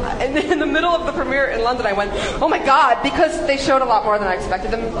really, in the middle of the premiere in London, I went, oh my God, because they showed a lot more than I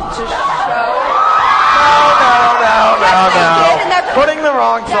expected them to show. No. Putting the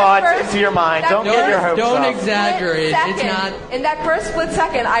wrong thoughts into your mind. Don't get your hopes up. Don't exaggerate. It's not. In that first split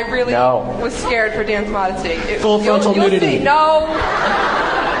second, I really was scared for Dan's modesty. Full frontal nudity. No.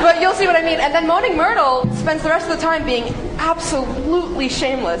 But you'll see what I mean. And then Moaning Myrtle spends the rest of the time being absolutely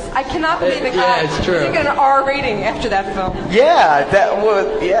shameless. I cannot believe it got it's true. an R rating after that film. Yeah, that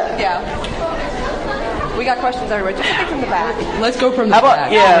would. Yeah. We got questions everywhere. Just pick from the back. Let's go from the How about,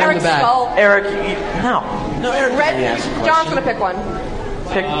 back. yeah, Eric Skull. Eric, no, Eric. John's gonna pick one.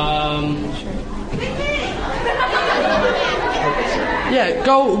 Yeah,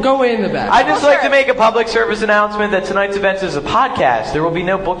 go in the back. I'd just like to make a public service announcement that tonight's event is a podcast. There will be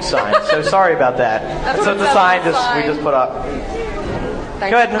no book signs, so sorry about that. That's what the sign we just put up.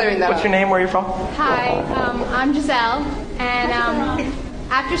 Thanks Go ahead. for clearing that What's up. your name? Where are you from? Hi, I'm Giselle, and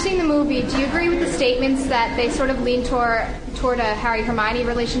after seeing the movie, do you agree with the statements that they sort of lean toward a Harry-Hermione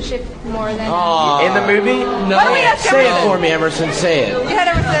relationship more than... In the movie? No. Why don't we ask Say Emerson? it for me, Emerson. Say it. Go ahead,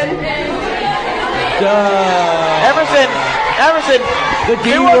 Emerson. Emerson. The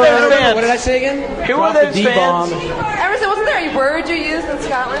D Who are those word. fans? What did I say again? Who Drop are those the D-bomb. fans? Emerson, wasn't there a word you used in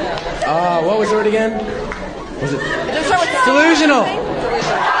Scotland? What was the word again? Was it It doesn't start with delusional?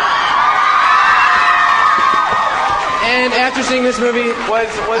 Delusional. And after seeing this movie, Was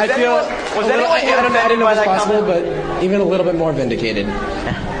I feel anyone I didn't know by if it was that possible, comment? but even a little bit more vindicated.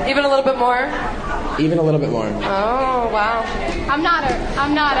 Even a little bit more? Even a little bit more. Oh, wow. I'm not a...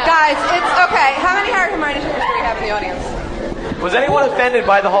 Guys, it's okay. How many Harry Hermione shippers do we have in the audience? Was anyone offended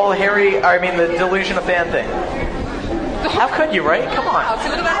by the whole the delusion of fan thing? How could you, right? Come on. Oh, see,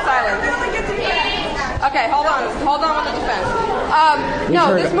 look at that silence. Okay, hold on with the defense.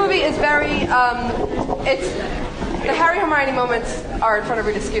 No, this movie is very, the Harry Hermione moments are in front of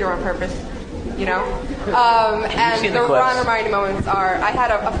Rita Skeeter on purpose, you know? And seen the the clips. Ron Hermione moments are, I had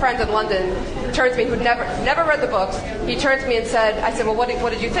a friend in London turns to me who'd never read the books. He turned to me and said, I said, well, what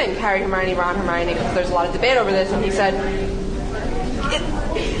did you think? Harry, Hermione, Ron, Hermione, because there's a lot of debate over this. And he said,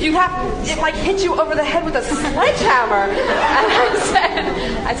 it like hit you over the head with a sledgehammer.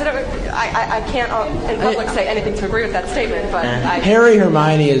 And I said, I can't in public say anything to agree with that statement, but Harry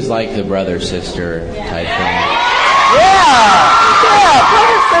Hermione is like the brother sister type thing.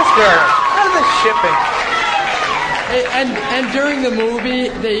 Brother sister. How is this shipping? And during the movie,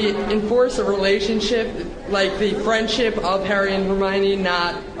 they enforce a relationship, like the friendship of Harry and Hermione,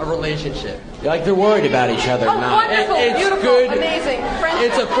 not a relationship. Like they're worried about each other, Oh, not. wonderful, It's beautiful, good. amazing.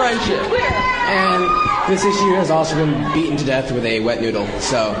 Friendship. It's a friendship. And this issue has also been beaten to death with a wet noodle,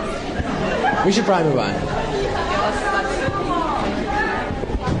 so we should probably move on.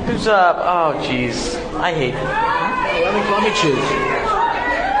 Who's up? Oh, jeez. I hate it. Let me choose.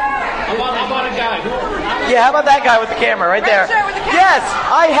 How about a guy? Yeah, how about that guy with the camera right there? shirt with the camera. Yes,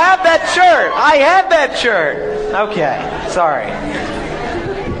 I have that shirt. Okay, sorry.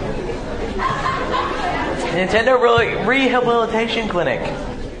 Nintendo Rehabilitation Clinic.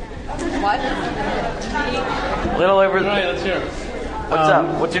 What? Little over. All right, let's hear it. What's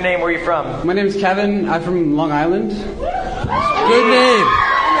up? What's your name? Where are you from? My name is Kevin. I'm from Long Island. Good name.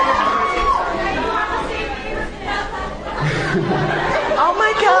 Oh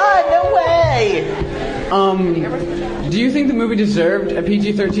my God! No way! Do you think the movie deserved a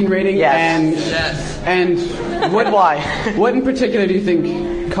PG-13 rating? Yes. And Why? what in particular do you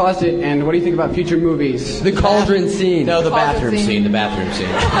think caused it, and what do you think about future movies? The cauldron scene. No, the bathroom scene. The bathroom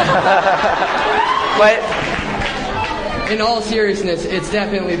scene. But In all seriousness, it's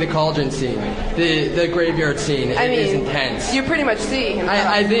definitely the cauldron scene. The graveyard scene. It is intense. You pretty much see him.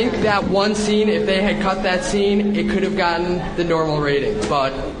 I think that one scene, if they had cut that scene, it could have gotten the normal rating.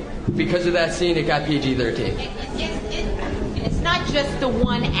 But because of that scene, it got PG-13. It's not just the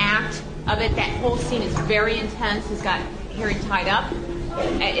one act of it. That whole scene is very intense. He's got Harry tied up.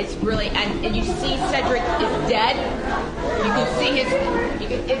 And it's really, and you see Cedric is dead. You can see his.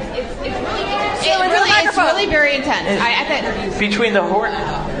 It's really very intense. I thought between the horn.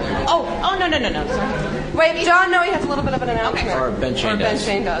 Oh no! Sorry. Wait, John Noe has a little bit of an announcement. Or Ben Shane does.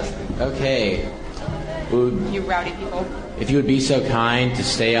 Shane does. Okay. You rowdy people. If you would be so kind to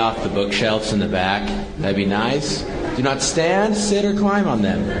stay off the bookshelves in the back, that'd be nice. Do not stand, sit, or climb on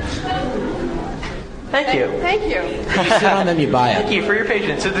them. Thank you. Thank you. If you sit on them, you buy it. Thank you for your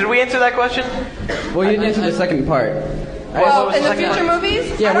patience. So did we answer that question? Well, you didn't answer the second part. Well, in the future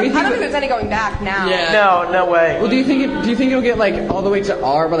movies, Yeah, I what do you don't think? think there's any going back now. No way. Well, do you think it'll get like all the way to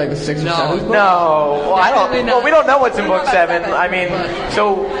R by like the 6th or 7th book? No. Well, I don't. Definitely Well, not. we don't know what's in We don't book know about 7. seven. I mean,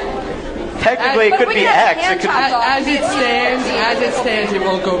 so Technically, it could be X. It could as it stands, it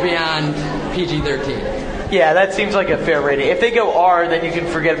won't go beyond PG-13. Yeah, that seems like a fair rating. If they go R, then you can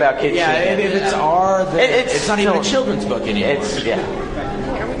forget about kids. Yeah, seeing if it. it's R, then it's not even a still- children's book anymore. It's yeah.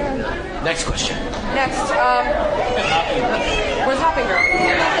 Next question. Next, where's Hopping Girl?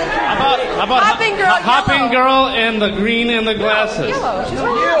 How about Hopping Girl, Hopping yellow. Girl and the green and the glasses? Yellow. She's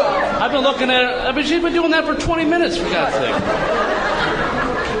right here. I've been looking at her. I mean, she's been doing that for 20 minutes, for God's sake.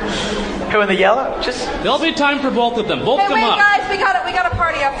 Who in the yellow? Just There'll be time for both of them. Both Hey, come wait, up. guys, we got a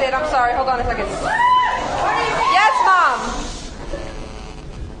party update. I'm sorry. Hold on a second. Yes, Mom.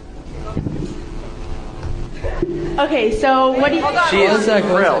 Okay, so what do you... Hold on. she is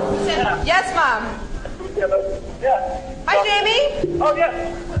thrilled. Yes, Mom. Hi, Jamie. Oh, yeah.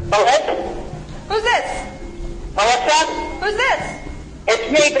 Hello? Who's this? Melissa? Who's this?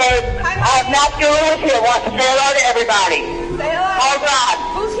 It's me, babe. Matthew Lewis here. Wants to say hello to everybody. Say hello. Hold on.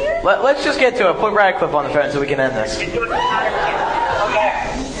 Who's here? Let's just get to it. Put Radcliffe on the phone so we can end this. Okay.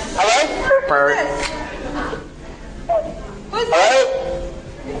 Hello? Bird. Who's this? Hello?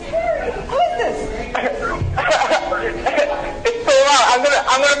 Who is this? It's so loud.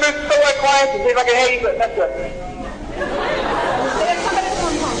 I'm gonna move somewhere quiet to see if I can hear you, but that's good.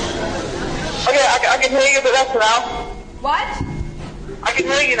 Okay, I can hear you, but that's now. What? I can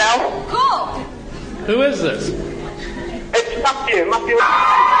hear you now. Cool. Who is this? It's Matthew.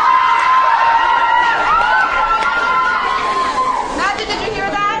 Matthew, did you hear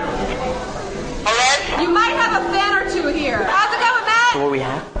that? Hello? You might have a fan or two here. How's it going, Matt? What we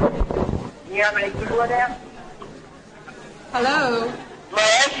have? You have any people in there? Hello.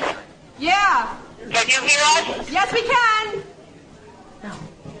 Liz? Yeah. Can you hear us? Yes, we can.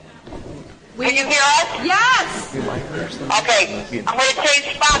 Can you hear us? Yes. Okay. I'm going to change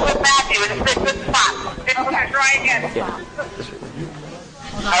spots with Matthew. It's a good spot. Okay. Try again.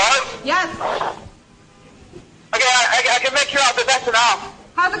 Hello? Yes. Okay, I can make you out the better now.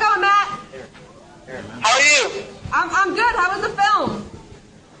 How's it going, Matt? How are you? I'm good. How was the film?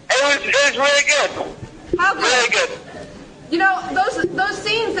 It was really good. How good? Really good. You know, those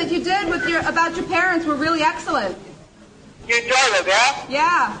scenes that you did with about your parents were really excellent. You enjoyed it, yeah?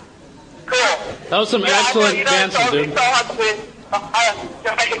 Yeah. Cool. That was some excellent dancing, dude. It has to be, it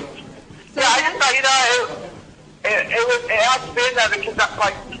has to be in there because that's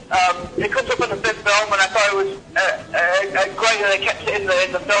like, it comes up in the fifth film, and I thought it was great that they kept it in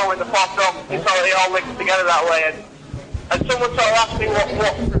the film, in the fourth film, so it all linked together that way. And someone sort of asked me what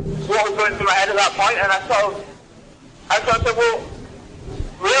was going through my head at that point, and I sort of said, well,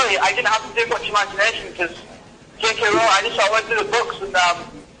 really, I didn't have to do much imagination because J.K. Rowling, I just sort of went through the books and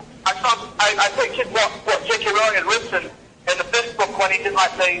I pictured what J.K. Rowling had written in the fifth book when he did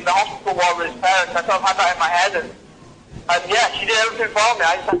like the hospital ward with his parents. I sort of had that in my head, and yeah, she did everything for me.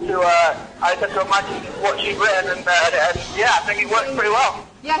 I just had to imagine what she'd written, and yeah, I think it worked pretty well.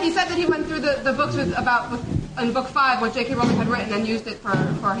 Yeah, he said that he went through the books in book 5 what J.K. Rowling had written and used it for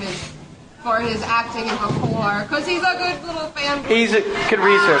his acting in book 4 because he's a good little fan. He's a good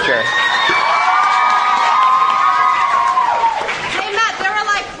researcher. Hey Matt, there are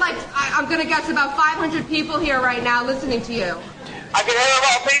like I'm gonna guess about 500 people here right now listening to you. I can hear a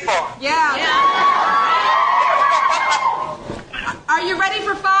lot of people. Yeah. Are you ready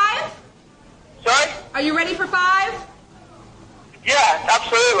for 5? Sorry? Are you ready for 5? Yeah,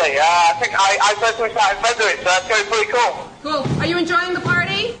 absolutely. I think I personally started in February, so that's going to be pretty cool. Cool. Are you enjoying the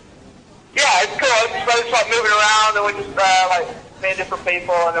party? Yeah, it's cool. It's just like moving around, and we're just like meeting different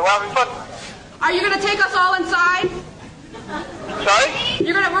people, and we're having fun. Are you gonna take us all inside? Sorry?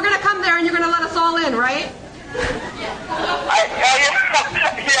 We're gonna come there and you're gonna let us all in, right? Yeah,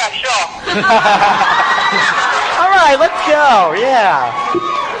 sure. All right, let's go. Yeah.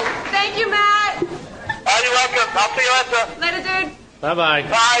 Thank you, Matt. You're welcome. I'll see you later. Later, dude. Bye-bye.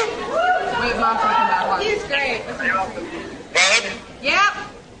 Bye. Wait, Mom's gonna come back. Watch. He's great. Dave? Yep.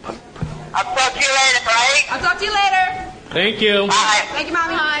 I'll talk to you later, right? I'll talk to you later. Thank you. Bye. Thank you,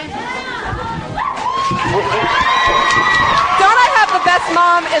 Mommy. Don't I have the best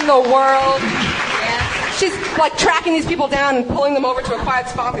mom in the world? Yeah. She's like tracking these people down and pulling them over to a quiet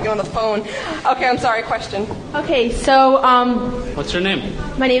spot to get on the phone. Okay, I'm sorry. Question. Okay, so What's your name?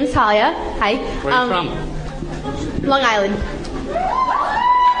 my name is Talia. Hi. Where are you from? Long Island.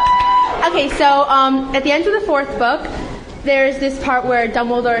 Okay, so at the end of the 4th book, there's this part where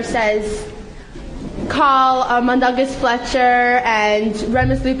Dumbledore says, call Mundungus Fletcher and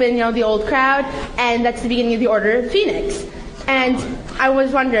Remus Lupin, the old crowd, and that's the beginning of the Order of the Phoenix. And I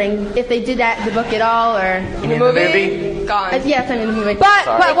was wondering if they did that in the book at all, or in the movie. gone. Yes, I mean the movie. But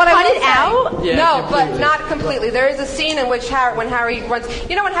what I cut will it say- out? Yeah, no, completely. but not completely. There is a scene in which when Harry runs.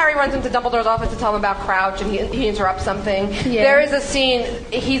 You know when Harry runs into Dumbledore's office to tell him about Crouch and he interrupts something. Yeah. There is a scene.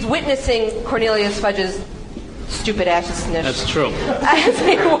 He's witnessing Cornelius Fudge's stupid ashes sniff. That's true. As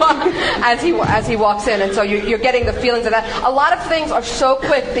he walks in, and so you're getting the feelings of that. A lot of things are so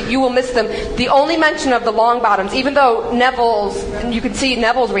quick that you will miss them. The only mention of the Longbottoms, even though you can see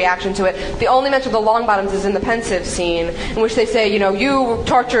Neville's reaction to it, the only mention of the Longbottoms is in the pensive scene, in which they say, you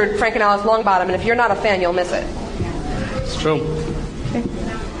tortured Frank and Alice Longbottom, and if you're not a fan, you'll miss it. It's true.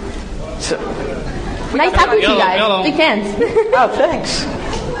 Nice talking to you guys. Yellow. Big fans. Oh, thanks.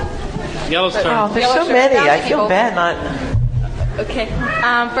 Yellow's turn. Oh, there's Yellow so many. shirt. I feel bad not. Okay.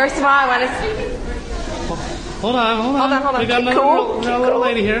 First of all, I want to. Hold on. We got another little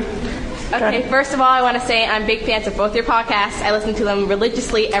lady here. Okay. First of all, I want to say I'm big fans of both your podcasts. I listen to them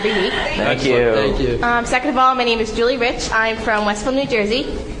religiously every week. Thank you. Thank you. Second of all, my name is Julie Rich. I'm from Westfield, New Jersey,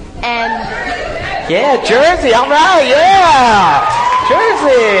 and Yeah, Jersey. All right. Yeah,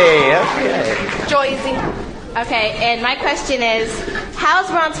 Jersey. Okay. Joyzy. Okay, and my question is, how's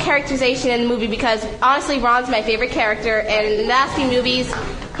Ron's characterization in the movie? Because honestly, Ron's my favorite character, and in the last few movies,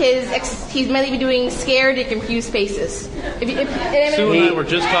 he's mainly been doing scared and confused faces. Sue and I were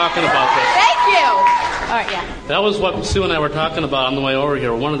just talking about this. Thank you. All right, yeah. That was what Sue and I were talking about on the way over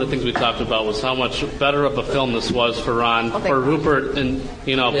here. One of the things we talked about was how much better of a film this was for Ron, for Rupert, and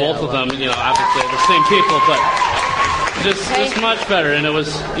both of them. Obviously the same people, but just much better. And it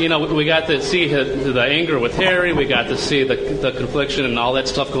was, we got to see the anger with Harry. We got to see the confliction and all that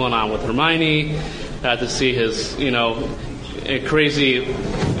stuff going on with Hermione. Got to see his, a crazy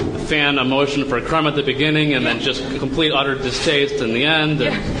fan emotion for Crumb at the beginning, and then just complete utter distaste in the end.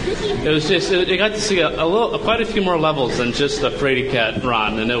 And it was just you got to see quite a few more levels than just the Frady Cat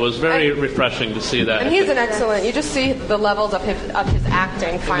Ron, and it was very refreshing to see that. And he's an excellent. You just see the levels of his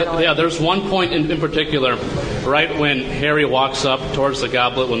acting. Finally. Yeah, there's one point in particular, right when Harry walks up towards the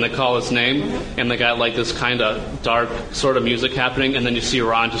goblet when they call his name, and they got like this kind of dark sort of music happening, and then you see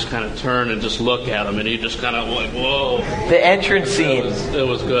Ron just kind of turn and just look at him, and he just kind of like, whoa. The entrance scene. It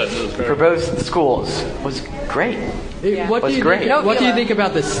was good. For both schools was great. What do you think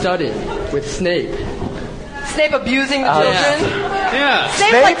about the study with Snape? Snape abusing the children. Yeah.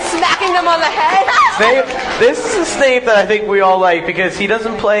 Snape like smacking them on the head. Snape. This is a Snape that I think we all like because he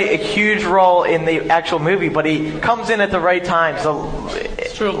doesn't play a huge role in the actual movie, but he comes in at the right time. So,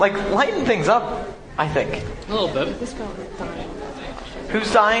 it's true. Like lighten things up, I think. A little bit.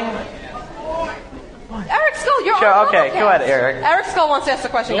 Who's dying? Eric Skull, you're Sure, on. okay, go ahead, Eric. Eric Skull wants to ask the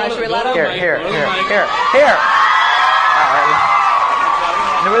question, guys. Should we let him? Here. All right.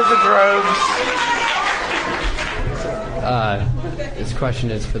 The Wizard's robes. This question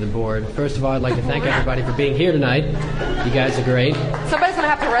is for the board. First of all, I'd like to thank everybody for being here tonight. You guys are great. Somebody's going to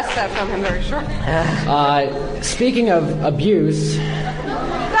have to wrest that from him very short. Speaking of abuse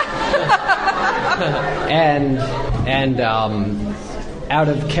and out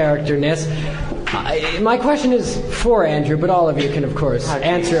of characterness, my question is for Andrew, but all of you can, of course,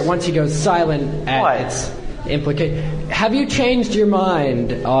 answer it once he goes silent at its implication. Have you changed your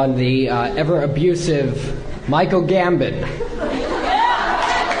mind on the ever abusive Michael Gambon? Yeah,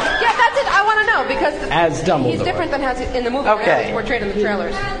 that's it. I want to know because As Dumbledore. he's different than in the movie. Okay. He's portrayed in the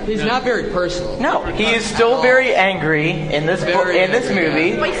trailers. He's not very personal. No, he is still very angry in this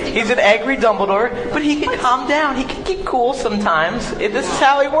movie. He's an angry Dumbledore, but he can calm down. He can get cool sometimes. This is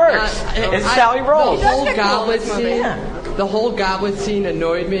how he works. This is how he rolls. The whole goblet scene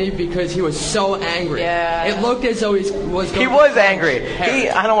annoyed me because he was so angry. Yeah. It looked as though he was going He was angry.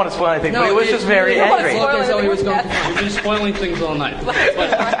 I don't want to spoil anything, but he was just very angry. It looked as though he was going. You've been spoiling things all night.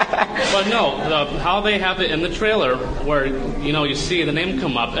 But no, how they have it in the trailer, where you see the name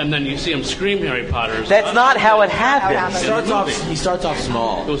come up, and then you see him scream Harry Potter. That's not how it happens. He starts off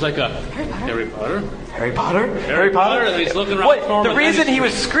small. It was like a Harry Potter. Harry Potter? And he's looking around. The reason he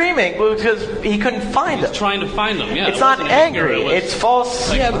was screaming was because he couldn't find him. He's trying to find him. Yeah. It's not angry. It's false.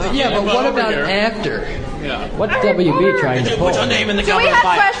 But what about after? Yeah. What's WB trying to pull? Put your name in the Do we goblet have of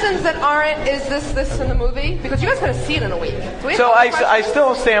fire. questions that aren't, is this in the movie? Because you guys could have seen it in a week. So I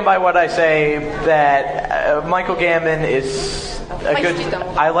still stand by what I say that Michael Gambon is a good.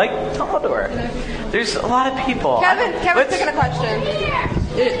 I like Dumbledore. There's a lot of people. Kevin's picking a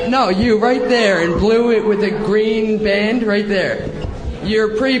question. No, you right there in blue with a green band right there.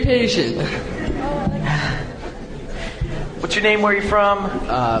 You're pretty patient. What's your name? Where are you from?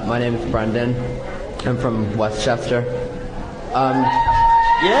 My name's Brendan. I'm from Westchester.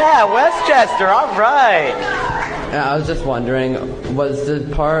 Yeah, Westchester. All right. I was just wondering, was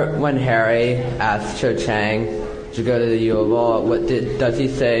the part when Harry asked Cho Chang to go to the U of All. Does he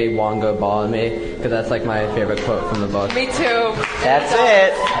say Wongo ball me? Because that's like my favorite quote from the book. Me too. That's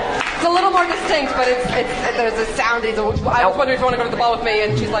it. It's a little more distinct, but there's a sound. I was wondering if you want to go to the ball with me,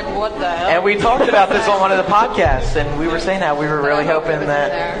 and she's like, what the hell? And we talked about this on one of the podcasts, and we were saying that we were really hoping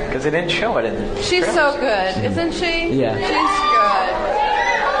that, because they didn't show it in the She's so good, isn't she? Yeah. She's good.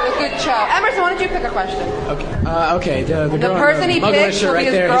 A good show. Emerson, why don't you pick a question? Okay. The girl person he in the picks will right be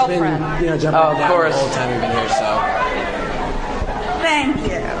his there girlfriend. has been, jumping of down course. the whole time we've been here. So Thank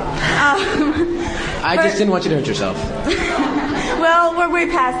you. I just didn't want you to hurt yourself. Well, we're way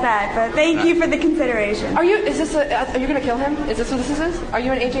past that, but thank you for the consideration. Are you going to kill him? Is this what this is? Are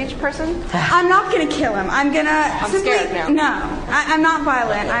you an HH person? I'm not going to kill him. I'm scared now. No, I'm not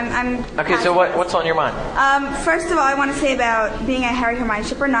violent. I'm Okay, so what's on your mind? First of all, I want to say about being a Harry Hermione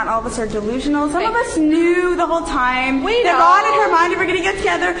shipper, not all of us are delusional. Some of us knew the whole time that Ron and Hermione were going to get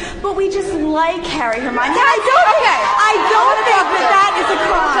together, but we just like Harry Hermione. And I don't think that is a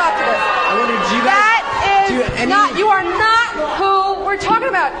crime. Talk to this. I wonder, do you guys You are not who we're talking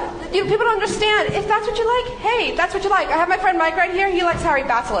about. People don't understand. If that's what you like, hey, that's what you like. I have my friend Mike right here. He likes Harry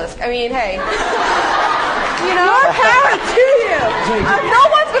Basilisk. I mean, hey. More power to you. No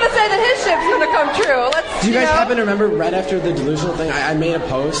one's going to say that his ship's going to come true. Do you guys happen to remember right after the delusional thing, I made a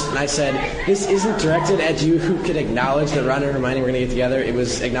post and I said, this isn't directed at you who could acknowledge that Ron and Hermione were going to get together. It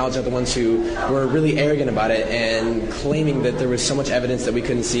was acknowledged at the ones who were really arrogant about it and claiming that there was so much evidence that we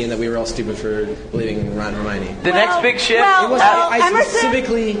couldn't see and that we were all stupid for believing Ron and Hermione. The next big ship? I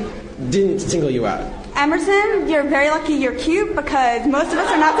specifically didn't single you out. Emerson, you're very lucky you're cute because most of us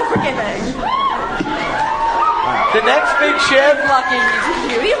are not so forgiving. The next big ship. Lucky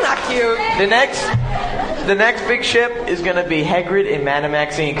he's cute. He's not cute. The next big ship is going to be Hagrid and Madame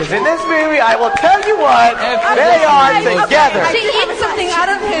Maxine. Because in this movie, I will tell you what, they are together. She eats something out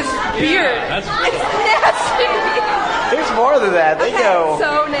of his beard. It's nasty. There's more than that. They go.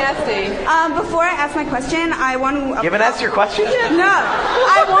 So nasty. Before I ask my question, I want to. You haven't asked your question yet? No.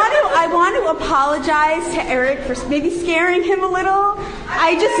 I want to apologize to Eric for maybe scaring him a little.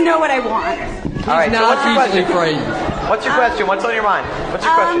 I just know what I want. All right. So what's your question? What's your question? What's on your mind? What's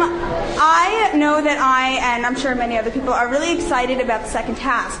your question? I know that I, and I'm sure many other people, are really excited about the second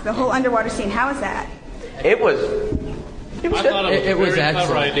task, the whole underwater scene. How is that? It was I thought it was a very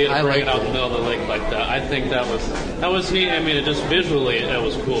clever excellent. idea to I bring liked it out in the middle of the lake like that. I think that was neat. I mean, it just visually, it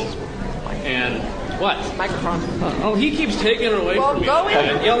was cool. And what? Microphone. Oh, he keeps taking it away from me. Go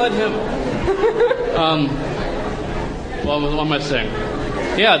in. Yell at him. What am I saying?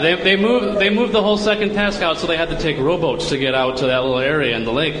 Yeah, they moved the whole second task out, so they had to take rowboats to get out to that little area in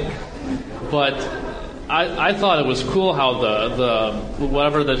the lake. But I thought it was cool how the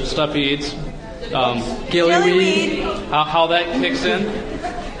whatever the stuff he eats, gillyweed, how that kicks in,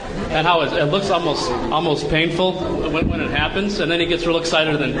 and how it looks almost painful when it happens, and then he gets real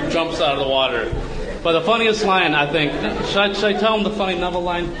excited and then jumps out of the water. But the funniest line, I think, should I tell him the funny Neville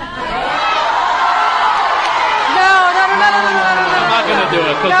line? No. I'm not going to do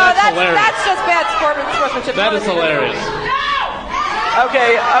it because that's hilarious. That's just bad sportsmanship. That is hilarious.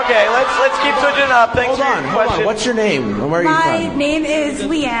 Okay. Let's keep switching up. Thanks Hold on. What's your name? And where are you My from? name is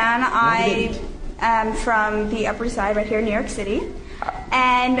Leanne. I am from the Upper East Side right here in New York City.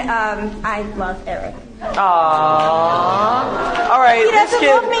 And I love Eric. Aww. All right. He doesn't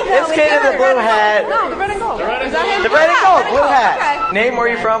love me, though. This kid in the blue hat. No, the red and gold. Is that him? The red and gold, blue hat. Okay. Name, where are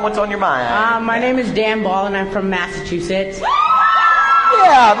you from? What's on your mind? My name is Dan Ball, and I'm from Massachusetts.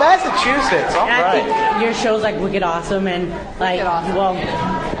 Yeah, Massachusetts. All and right. I think your show's like wicked awesome, and like, well,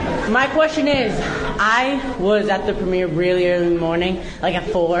 my question is, I was at the premiere really early in the morning, like at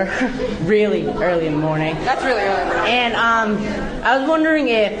 4, really early in the morning. That's really early. And I was wondering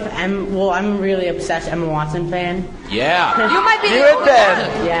if I'm a really obsessed Emma Watson fan. Yeah. You might be. You and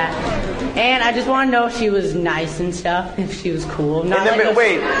Ben. Yeah. And I just want to know if she was nice and stuff, if she was cool. Not In the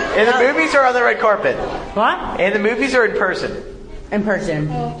movies or on the red carpet? What? In the movies or in person? In person.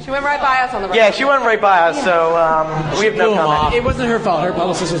 She went right by us on the red. Yeah, she went right by us, so we have no comment. It wasn't her fault. Her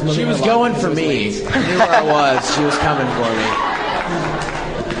publicist was moving. She was her going along. for me. I knew where I was. She was coming for me.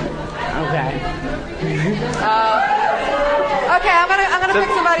 Okay. Okay, I'm gonna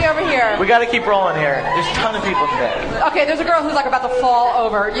pick somebody over here. We got to keep rolling here. There's a ton of people today. Okay, there's a girl who's like about to fall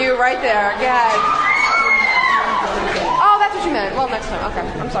over. You right there. Go ahead. Oh, that's what you meant. Well, next time. Okay,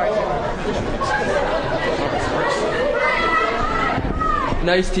 I'm sorry.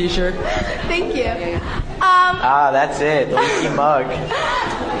 Nice T-shirt. Thank you. That's it. The leaky mug.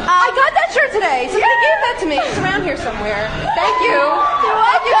 I got that shirt today. Somebody gave that to me. It's around here somewhere. Thank you.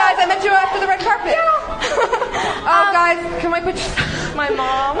 Thank you, guys. I met you after the red carpet. Oh, guys, can I put my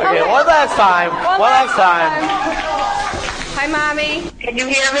mom. Okay, one last time. One last time. Hi, Mommy. Can you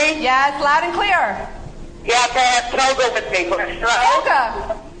hear me? Yes, loud and clear. Yeah, I have Toga with me.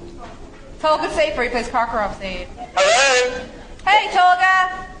 Toga. Toga Safer. He plays Karkaroff Sage. Hello? Hey,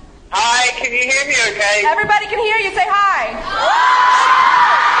 Toga. Hi, can you hear me okay? Everybody can hear you. Say hi.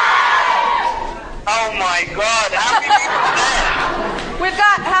 Oh, my God. How many people are there? We've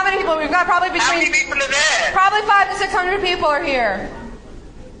got, how many people? We've got probably between... How many people are there? Probably 500 to 600 people are here.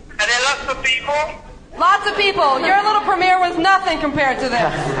 Are there lots of people? Lots of people. Your little premiere was nothing compared to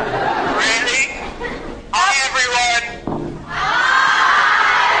this. Really? Hi, everyone.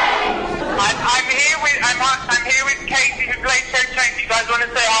 I'm here with Katie, who plays Ted Chain. You guys want to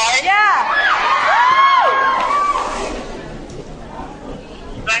say hi? Yeah.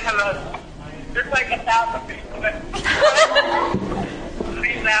 Say hello. There's like 1,000 people.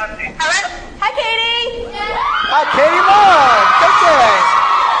 Please now. Hello? Hi, Katie. Hi, Katie Long. Okay.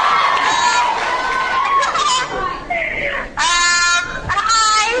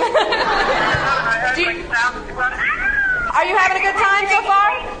 Are you having a good time so far?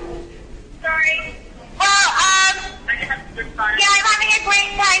 Sorry. Well, yeah, I'm having a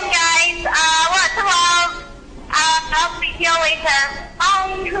great time, guys. Lots of love. I'll speak to you later.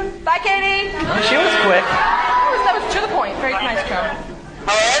 Bye, Katie. She was quick. That was to the point. Very nice job.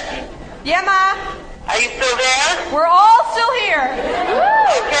 Hello? Yeah, Ma. Are you still there? We're all still here.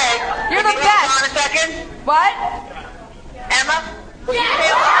 Okay. You're the Can you best. hold on a second? What? Emma? Oh, my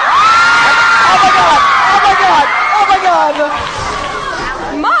God. Oh, my God. Oh, my God.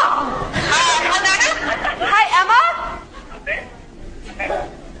 Mom. Hi, Emma.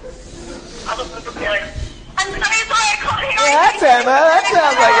 I'm sorry, I can't hear you. Yeah, that's Emma. That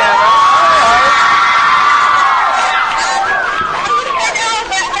sounds like Emma.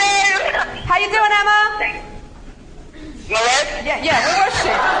 How you doing, Emma? Melissa? Yeah. Where was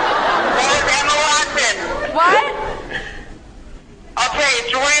she? Where's Emma Watson? What? Okay,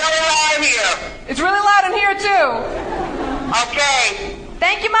 it's really loud here. It's really loud in here too. Okay.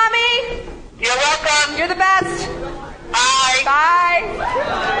 Thank you, Mommy. You're welcome. You're the best. Bye. Bye.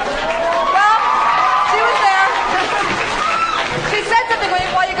 Well, she was there. She said something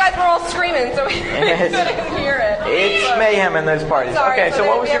while you guys were all screaming, so we couldn't hear it. It's mayhem in those parties. Sorry, Okay, so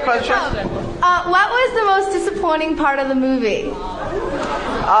what was your question? What was the most disappointing part of the movie?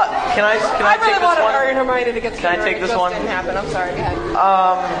 Can I really take this wanted one? Harry and Hermione to get Can I together, take and it this just one? didn't happen. I'm sorry. Go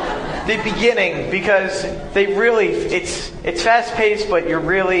ahead. The beginning, because they really, it's fast paced, but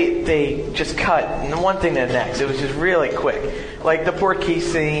they just cut from one thing to the next. It was just really quick. Like the portkey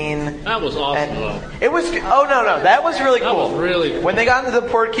scene. That was awesome, though. It was, oh no, that was really cool. That was really cool. When they got into the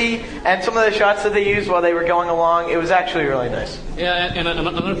portkey and some of the shots that they used while they were going along, it was actually really nice. Yeah, and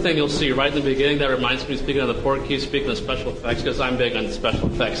another thing you'll see right in the beginning that reminds me, speaking of the portkey, speaking of special effects, because I'm big on special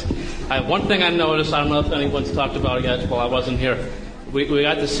effects. One thing I noticed, I don't know if anyone's talked about it yet while I wasn't here, we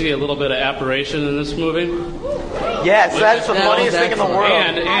got to see a little bit of apparition in this movie. Yes, that's the funniest thing in the world.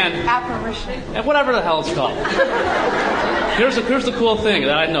 Apparition. And whatever the hell it's called. Here's the cool thing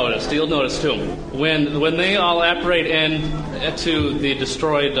that I noticed. You'll notice too. When they all apparate in to the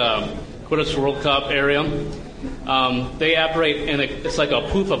destroyed Quidditch World Cup area, they apparate in it's like a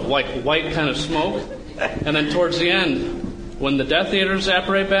poof of like white kind of smoke, and then towards the end, when the Death Eaters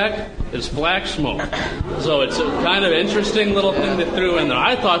apparate back, it's black smoke. So it's a kind of interesting little thing they threw in there.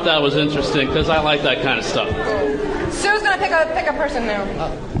 I thought that was interesting because I like that kind of stuff. Sue's gonna pick a person now.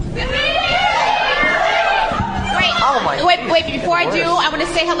 Wait, before I do, I want to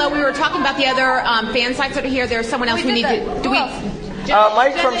say hello. We were talking about the other fan sites that are here. There's someone else we need to...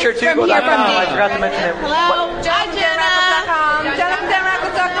 Mike from Chertugo.com. I forgot to mention him. Hello. Hi, Jenna.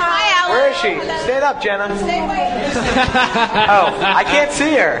 Where is she? Stand up, Jenna. Oh, I can't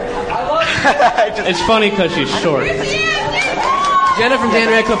see her. It's funny because she's short. Jenna from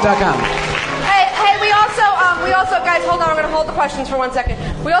DanRadcliffe.com. Hey, we also, guys, hold on. I'm going to hold the questions for 1 second.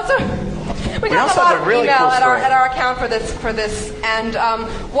 We got a lot of really email cool at our account for this, and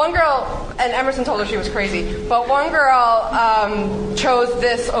one girl, and Emerson told her she was crazy, but one girl chose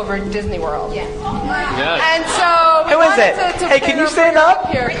this over Disney World. Yes. And so who is it? Hey, can you stand up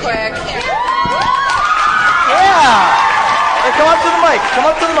here quick? Yeah. Hey, come up to the mic. Come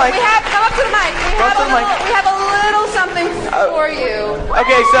up to the mic. Come up to the mic. We have a little something for you.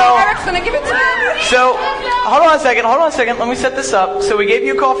 Okay, so Eric's gonna give it to you. So, hold on a second. Let me set this up. So we gave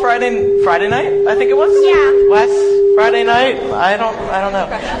you a call Friday night, I think it was? Yeah. Last Friday night? I don't know.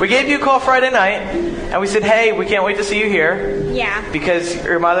 Okay. We gave you a call Friday night, and we said, hey, we can't wait to see you here. Yeah. Because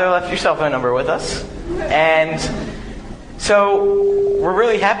your mother left your cell phone number with us. And so we're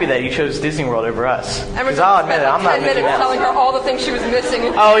really happy that you chose Disney World over us. Because Emerson I'll spent admit it, I'm not 10 Mickey minutes Mouse. telling her all the things she was missing.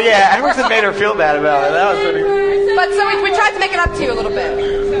 Oh yeah, Emerson made her feel bad about it. That was pretty. But so we tried to make it up to you a little bit.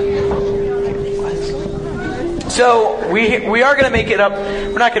 So we are going to make it up.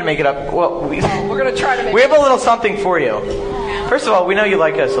 We're not going to make it up. Well, we're going to try to make we have a little something for you. First of all, we know you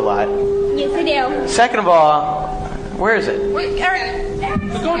like us a lot. Yes, I do. Second of all, where is it? Eric.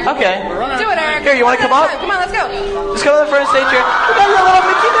 Okay. Do it, Eric. Here, you want to come up? Come on, let's go. Just come to the front stage here. We got your little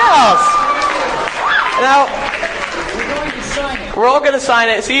Mickey Mouse. Now, we're all going to sign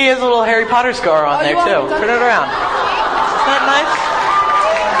it. See, he has a little Harry Potter scar on there, too. Turn it around. Isn't that nice?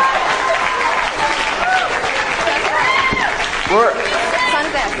 Sign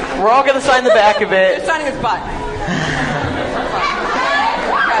his ass. We're all going to sign the back of it. You're signing his butt.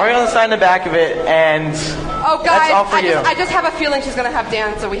 We're going to sign the back of it, and Oh, guys, that's all for you. I just have a feeling she's going to have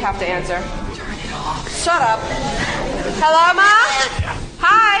Dan, so we have to answer. Turn it off. Shut up. Hello, Ma?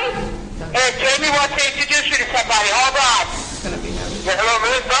 Hi. Hey, Jamie wants to introduce you to somebody. Hold on. Yeah, hello,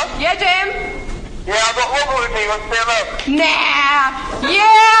 Melissa? Yeah, Jim? Yeah, I've got Lobo with me. Want to say hello? Nah.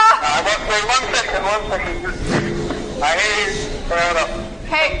 Yeah. Wait, 1 second. I hear you. Hold up.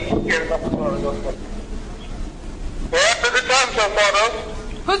 Hey. Yeah, after the time so far, though.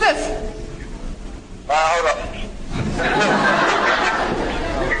 Who's this? Hold up.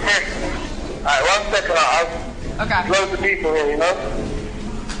 Alright, 1 second. I'll loads of people here, you know?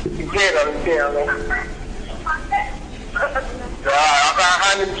 You can't, I'm going to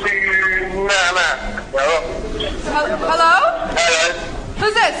hand him to you now. Hello? Hello?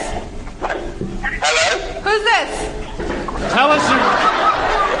 Who's this? Hello? Who's this? Tell us your...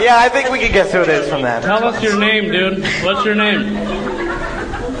 Yeah, I think we can guess who it is from that. Tell us your name, dude. What's your name?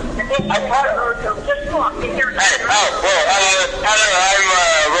 I'm Rob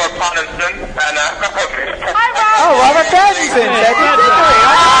Pattinson, and Hi, Rob. Oh, Robert Pattinson. That's your victory.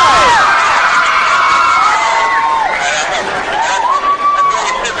 All right.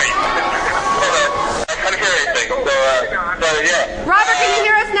 I can't hear anything, so yeah. Robert, can you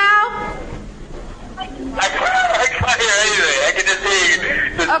hear us now? I can't hear anything. I can just hear you.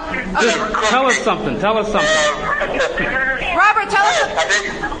 Tell us something. Robert, tell us.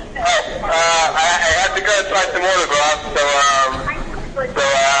 I have to go and try some autographs, so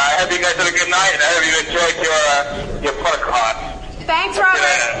I hope you guys have a good night, and I hope you enjoyed your podcast. Thanks, Robert.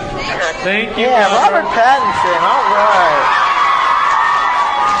 Thank you. Yeah, Robert Pattinson. All right.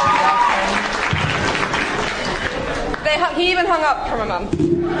 He even hung up from a mom.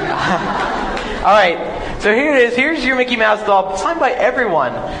 All right. So here it is. Here's your Mickey Mouse doll, signed by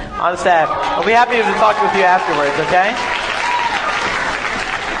everyone on staff. I'll be happy to talk with you afterwards. Okay?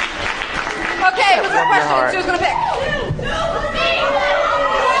 Okay, what's the question? Who's going to pick?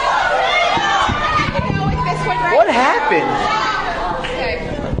 What happened? Okay.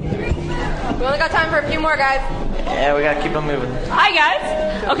 We only got time for a few more, guys. Yeah, we gotta keep them moving. Hi, guys.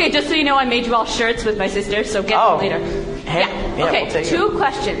 Okay, just so you know, I made you all shirts with my sister, so get them later. Yeah, okay, we'll take two it.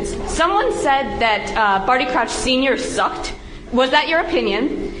 questions. Someone said that Barty Crouch Sr. sucked. Was that your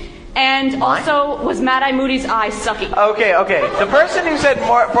opinion? And also, was Mad Eye Moody's eye sucky? Okay. The person who said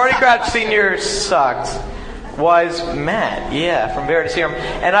Barty Crouch Sr. sucked was Matt, from Bear to Serum.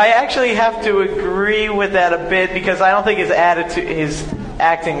 And I actually have to agree with that a bit because I don't think his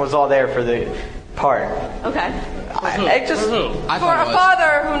acting was all there for the part. Okay. For a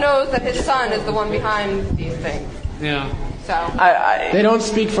father who knows that his son is the one behind these things. Yeah. So they don't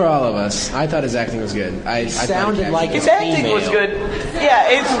speak for all of us. I thought his acting was good. I sounded thought like his acting was good.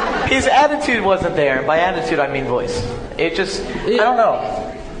 Yeah, his attitude wasn't there. And by attitude, I mean voice. I don't know.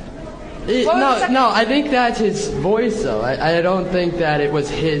 No, I think that's his voice, though. I don't think that it was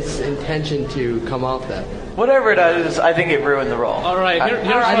his intention to come off that. Whatever it is, I think it ruined the role. All right,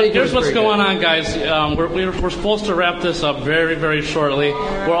 here's what's going on, guys. We're supposed to wrap this up very, very shortly.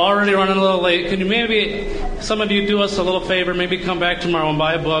 We're already running a little late. Can you maybe, some of you do us a little favor, maybe come back tomorrow and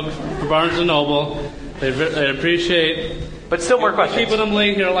buy a book for Barnes & Noble. They appreciate. But still more questions. Keeping them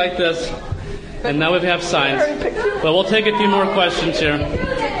late here like this. And now we have signs. But we'll take a few more questions here.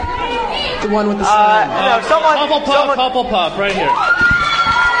 The one with the sign. Hufflepuff, right here.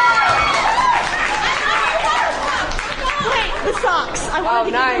 The socks. I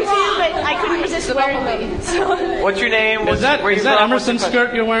wanted to give them to you, but I couldn't resist wearing them. So. What's your name? Is that Emerson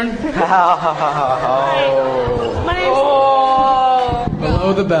skirt you're wearing? My name's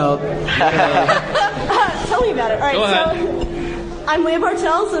Below the belt. Tell me about it. All right, Go ahead. so I'm Leah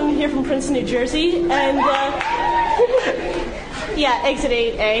Bartels. I'm here from Princeton, New Jersey, and exit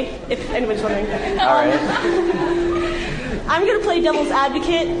 8A, if anyone's wondering. All right. I'm going to play devil's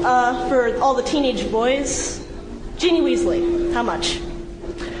advocate for all the teenage boys. Ginny Weasley, how much?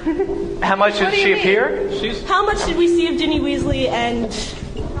 How much did she appear? How much did we see of Ginny Weasley? And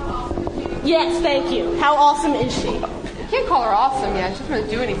yes, thank you. How awesome is she? You can't call her awesome yet. She doesn't really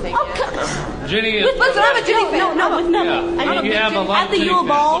do anything yet. Ginny is. Listen, I'm a Ginny fan. No, with Neville. Yeah. I mean, You have a lot at the of Ginny Yule fans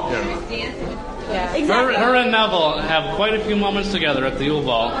Ball. up here. Yeah. Exactly. Her and Neville have quite a few moments together at the Yule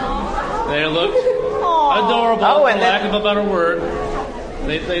Ball. They looked adorable, Oh, for and lack then- of a better word.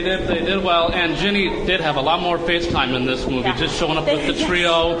 They did well, and Ginny did have a lot more FaceTime in this movie, just showing up with the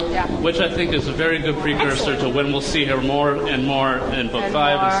trio, which I think is a very good precursor to when we'll see her more and more in book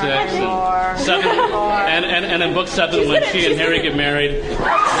 5 and 6 and 7, and in book 7 when she and Harry get married. We'll see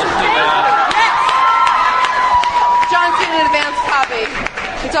that. John's getting an advanced copy.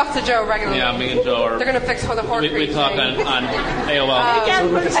 He talks to Joe regularly. Yeah, me and Joe are. They're gonna fix for the Horcrux. We talk on AOL.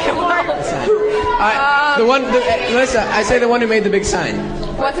 The one, Melissa, I say the one who made the big sign.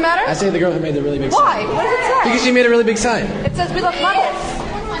 What's the matter? I say the girl who made the really big Why? sign. What does it say? Because she made a really big sign. It says we love Muggles.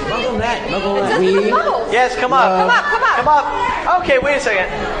 Muggle It says we love Muggles. Yes, come up. Come Come up. Okay, wait a second.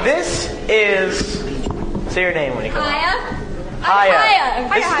 This is. Say your name when you come up. Hiya.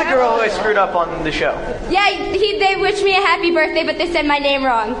 This is the girl who I screwed up on the show. Yeah, they wished me a happy birthday, but they said my name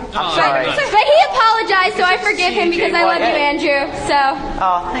wrong. I'm sorry. But he apologized, so I forgive him because I love you, Andrew.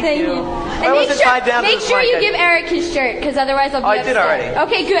 So, thank you. And Why was it tied down to make the sure you blanket? give Eric his shirt, because otherwise I'll be Oh, I upset. did already.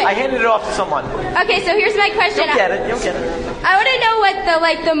 Okay, good. I handed it off to someone. Okay, so here's my question. You'll get it. I want to know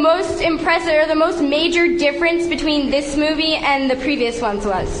what the most impressive or the most major difference between this movie and the previous ones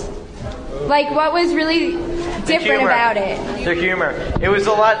was. Like, what was really different humor. about it? The humor. It was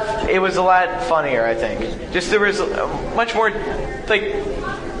a lot funnier, I think. Just there was much more like.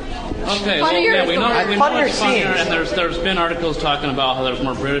 Okay, well, yeah, we know funnier it's funnier, scenes. and there's been articles talking about how there's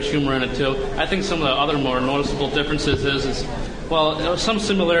more British humor in it too. I think some of the other more noticeable differences is there some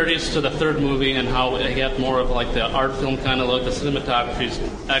similarities to the third movie and how it had more of like the art film kind of look. The cinematography is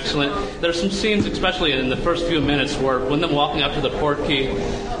excellent. There's some scenes, especially in the first few minutes, where when them walking up to the port key,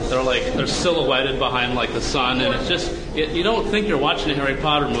 they're silhouetted behind like the sun, and it's just you don't think you're watching a Harry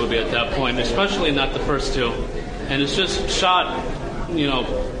Potter movie at that point, especially not the first two, and it's just shot,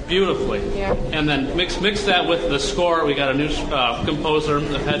 beautifully. Yeah. And then mix that with the score. We got a new composer,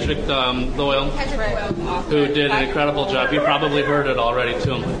 Patrick Doyle, who did an incredible job. You probably heard it already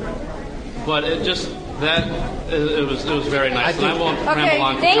too. But it just it was very nice. And I won't ramble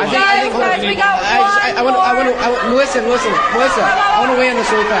on. Thanks, guys. We got Melissa, I want to weigh in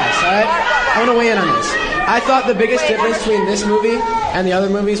this really fast, all right? I want to weigh in on this. I thought the biggest difference between this movie and the other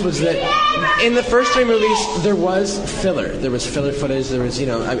movies was that in the first three movies there was filler. There was filler footage. There was,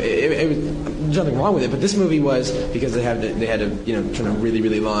 there's nothing wrong with it. But this movie was, because they had to, turn a really,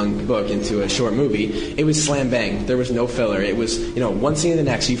 really long book into a short movie. It was slam bang. There was no filler. It was, one scene to the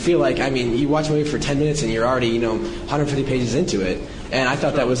next. You feel like, you watch a movie for 10 minutes and you're already, 150 pages into it. And I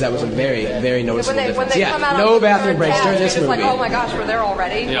thought that was a very, very noticeable difference. When they come out no on the bathroom third breaks cast, during this you're just movie. like, oh my gosh, we're there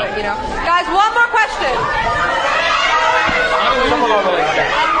already. Yeah. But, guys, one more question.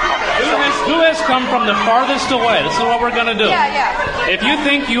 Who has come from the farthest away? This is what we're going to do. Yeah. If you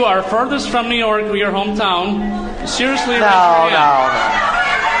think you are furthest from New York, your hometown, seriously, No.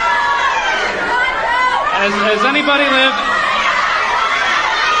 Has anybody lived?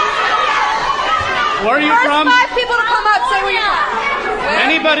 Where are you First from? 5 people to come up, say where you're from.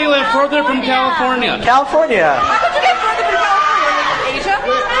 Anybody live further from California? California. How could you get further from California? Asia?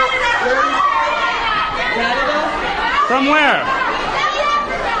 From where?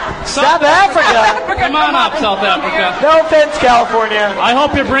 South Africa. Come on up, South Africa. No offense, California. I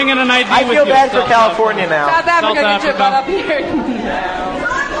hope you're bringing an ID I with feel you. bad for California now. South Africa, get your butt up here.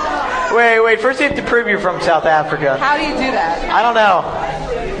 Wait. First you have to prove you're from South Africa. How do you do that? I don't know.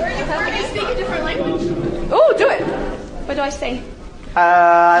 Can you speak a different language? Ooh, do it. What do I say?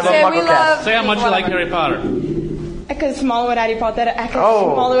 I Say love we MuggleCast. love- Say how much you like Harry Potter. Är que smaller Harry Potter, är que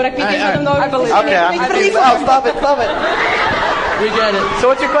Oh. smaller I believe Okay, stop it. We get it. So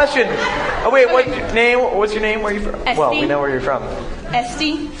what's your question? Oh wait, what's your name? Where are you from? Esty. Well, we know where you're from.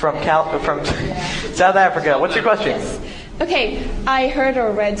 Esty. From South Africa. What's your question? Okay, I heard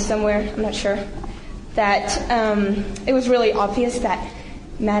or read somewhere, I'm not sure, that it was really obvious that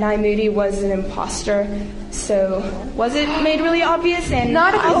Mad-Eye Moody was an imposter. So, was it made really obvious? And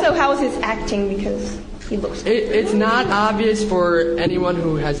also, how was his acting? Because he looks... It's not obvious for anyone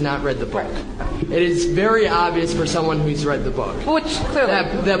who has not read the book. It is very obvious for someone who's read the book. Which,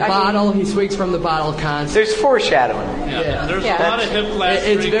 clearly... The bottle, he swigs from the bottle constantly. There's foreshadowing. Yeah. There's a lot of hip flash.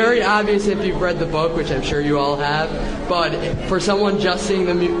 It's very obvious if you've read the book, which I'm sure you all have. But for someone just seeing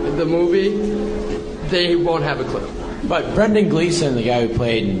the movie, they won't have a clue. But Brendan Gleeson, the guy who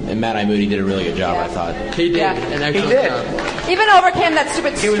played Mad-Eye Moody, did a really good job, I thought. He did an excellent job. Even overcame that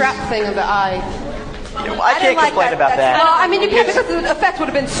stupid strap thing of the eye. I can't complain about that. Well, I mean, you can't because the effect would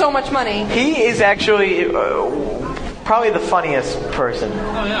have been so much money. He is actually probably the funniest person.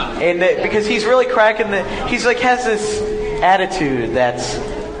 Oh yeah. Because he's really cracking he's like has this attitude that's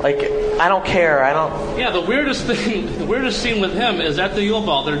like, I don't care. I don't. Yeah, the weirdest scene with him is at the Yule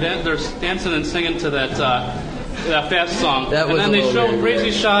Ball. They're dancing and singing to that fast song, and then they show a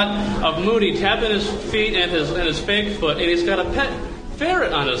crazy shot of Moody tapping his feet and his fake foot, and he's got a pet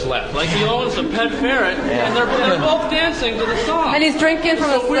ferret on his lap, like he owns a pet ferret, and they're both dancing to the song. And he's drinking from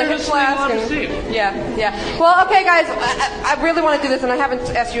his flask. Yeah. Well, okay, guys, I really want to do this, and I haven't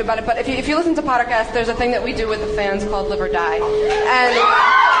asked you about it, but if you listen to Pottercast, there's a thing that we do with the fans called Live or Die, and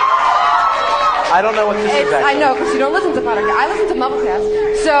I don't know what this is. I know because you don't listen to Pottercast. I listen to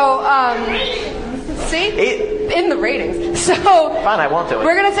Mugglecast. So, see. In the ratings. So fine, I won't do it.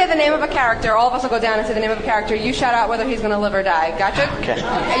 We're gonna say the name of a character. All of us will go down and say the name of a character. You shout out whether he's gonna live or die. Gotcha? Okay.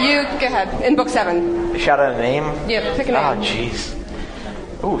 You go ahead. In book 7. Shout out a name? Yeah, pick a name. Oh, jeez.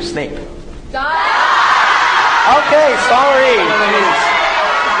 Ooh, Snape. Die. Okay, sorry.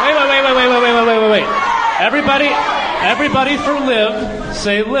 Wait. Everybody for live,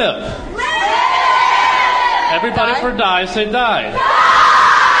 say live. Everybody for die, say die.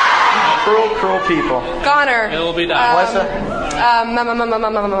 Cruel people. Goner. It will be die. Melissa?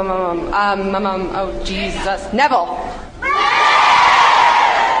 Oh, Jesus. Neville.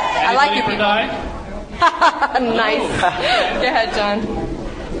 I like you for people. Die? Nice. Go ahead, John.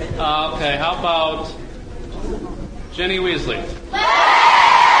 Okay, how about Jenny Weasley?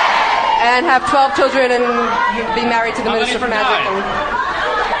 And have 12 children and be married to the Minister for Magic.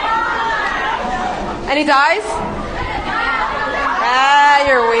 And he dies?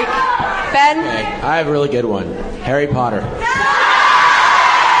 You're weak. Ben? Okay, I have a really good one. Harry Potter. Hey!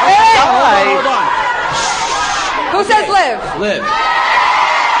 Hold on. Who says live? Live.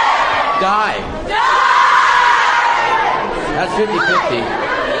 Die. That's 50-50.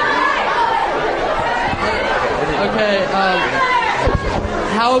 Okay,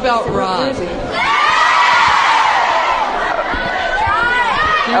 how about Ron?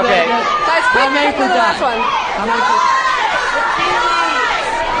 Okay. Guys, How many for last die? one. How many for...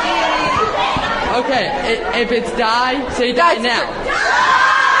 Okay, if it's die, say die now.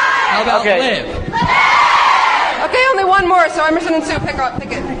 How about live? Okay, only one more, so Emerson and Sue, pick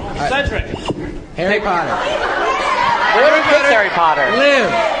it. Cedric. Harry Potter. Where did we pick Harry Potter? Live.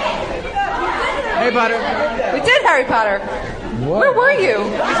 Harry Potter. We did Harry Potter. What? Where were you?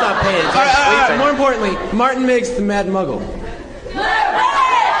 He's not paying attention. More importantly, Martin Miggs, the Mad Muggle.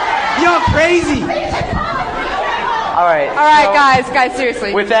 You're crazy. All right, guys,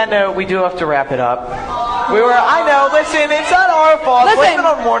 seriously. With that note, we do have to wrap it up. Listen, it's not our fault. Blame it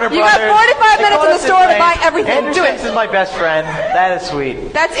on Warner Brothers. You got 45 minutes in the store to buy everything. Andrew Do Sims it. is my best friend. That is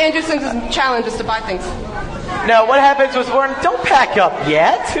sweet. That's Andrew Sims' challenge, is to buy things. No, what happens was Warren, don't pack up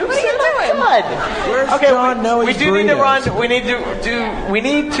yet. What are you doing? God. Where's Okay, John we do need to run. We need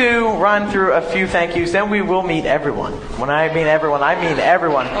to run through a few thank yous. Then we will meet everyone. When I mean everyone, I mean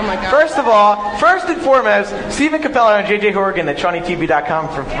everyone. Oh my God. First and foremost, Stephen Capella and JJ Horgan at ShawneeTV.com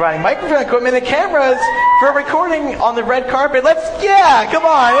for providing microphone equipment and cameras for recording on the red carpet. Come on, let's hear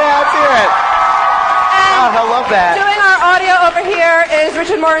it. I love that. Doing our audio over here is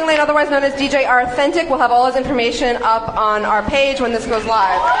Richard Moringlane, otherwise known as DJ Authentic. We'll have all his information up on our page when this goes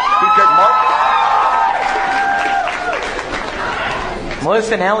live.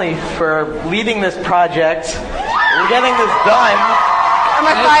 Melissa and Ellie for leading this project. We're getting this done. Am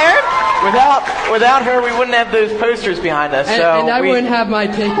I fired? Without her, we wouldn't have those posters behind us. And I wouldn't have my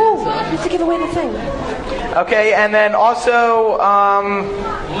tickets. I have to give away the thing. Okay, and then also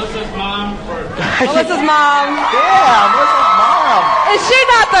Melissa's mom. Melissa's mom. Yeah, Melissa's mom. Is she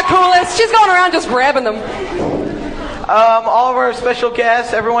not the coolest? She's going around just grabbing them. All of our special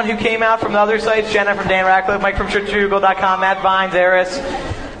guests, everyone who came out from the other sites, Jenna from Dan Ratcliffe, Mike from ShirtShugo.com, Matt Vines, Eris.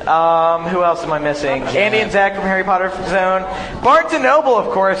 Who else am I missing? Andy and Zach from Harry Potter Zone. Barnes & Noble, of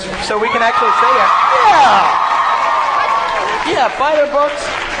course, so we can actually say it. Yeah, buy their books.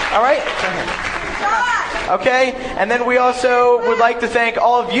 All right. Okay, and then we also would like to thank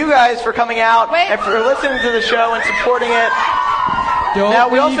all of you guys for coming out and for listening to the show and supporting it. Don't now,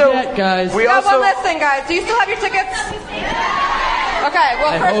 we also guys. We got one last thing, guys. Do you still have your tickets? Okay,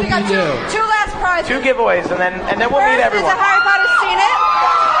 well, first we got two last prizes. 2 giveaways, and then we'll first meet everyone. Is a Harry Potter Seen It.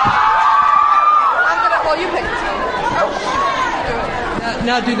 Well, you pick this one.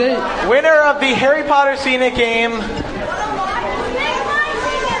 Now, do they... Winner of the Harry Potter Seen It game.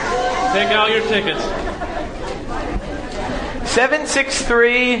 Take out your tickets.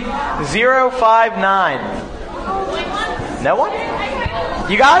 763-059. No one?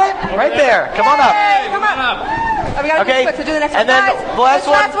 You got it? Right there. Come on up. Come on. We gotta do quick to do the next one. And then Guys, the last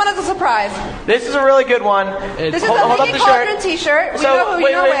this last one is a surprise. This is a really good one. This is hold a up Leaky the shirt. Cauldron t-shirt. We So, know who wait,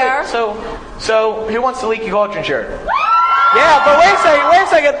 you know wait, where. So who wants the Leaky Cauldron shirt? Yeah, but wait a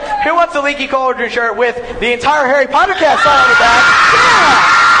second. Who wants the Leaky Cauldron shirt with the entire Harry Potter cast on the back?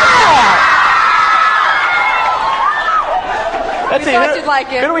 Yeah. Let's see. thought you'd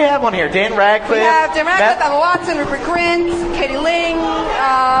like it. Who do we have on here? Dan Radcliffe. We have Dan Radcliffe, Emma Watson, Rupert Grint, Katie Ling,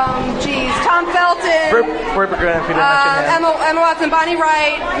 Tom Felton, Rupert Grint, if we didn't mention him. Emma Watson, Bonnie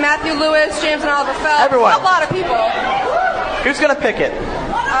Wright, Matthew Lewis, James and Oliver Phelps. Everyone. A lot of people. Who's gonna pick it?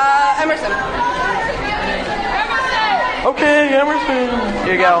 Emerson. Okay, Emerson.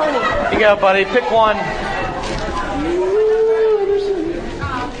 Here you go. Here you go, buddy. Pick one.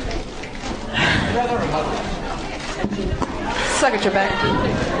 Suck at your back.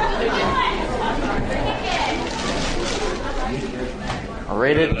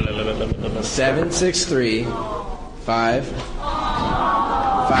 Rated 763 5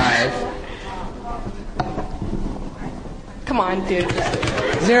 Come on, dude.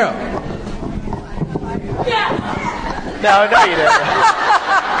 0. No, you didn't.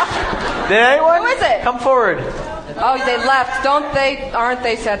 Did anyone? Who is it? Come forward. Oh, they left. Aren't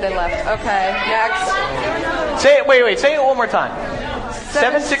they said they left. Okay, next. Say it, wait, say it one more time.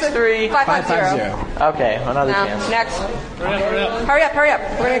 763 550. Okay, another No, chance. next. Hurry up.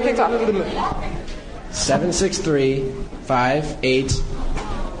 We're gonna get kicked off. 763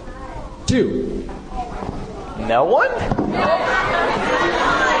 582. No one?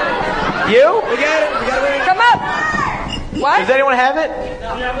 You? We got it. Come up. What? Does anyone have it?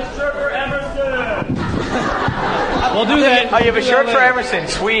 We'll do that. Oh, you have a shirt for Emerson.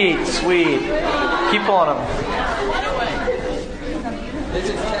 Sweet. Keep pulling them.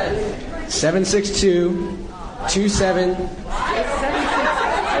 762 27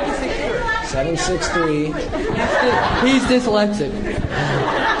 763. He's dyslexic.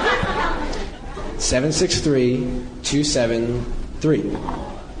 763 273. Come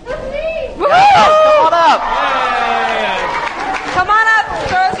on up. Come on up.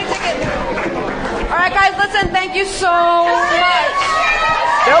 Throw us your ticket. All right, guys, listen. Thank you so much.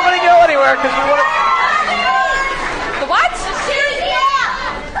 Nobody go anywhere because we want to. The what?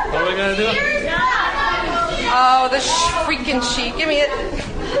 What are we gonna do? Oh, the freaking sheet. Give me it.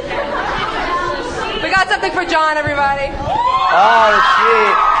 We got something for John, everybody. Oh, the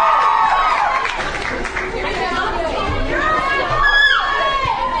sheet.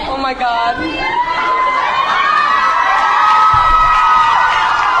 Oh my God.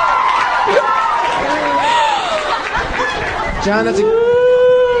 John, that's a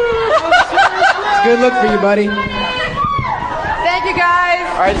good look for you, buddy. Thank you, guys.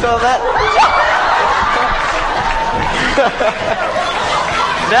 All right, so that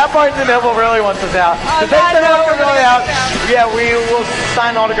Barnes & Noble really wants us out. To take the Noble really out, yeah, we will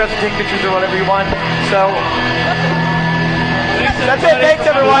sign autographs and take pictures or whatever you want. So that's it. Thanks,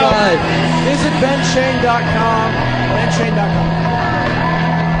 everyone. Visit benshane.com. benshane.com.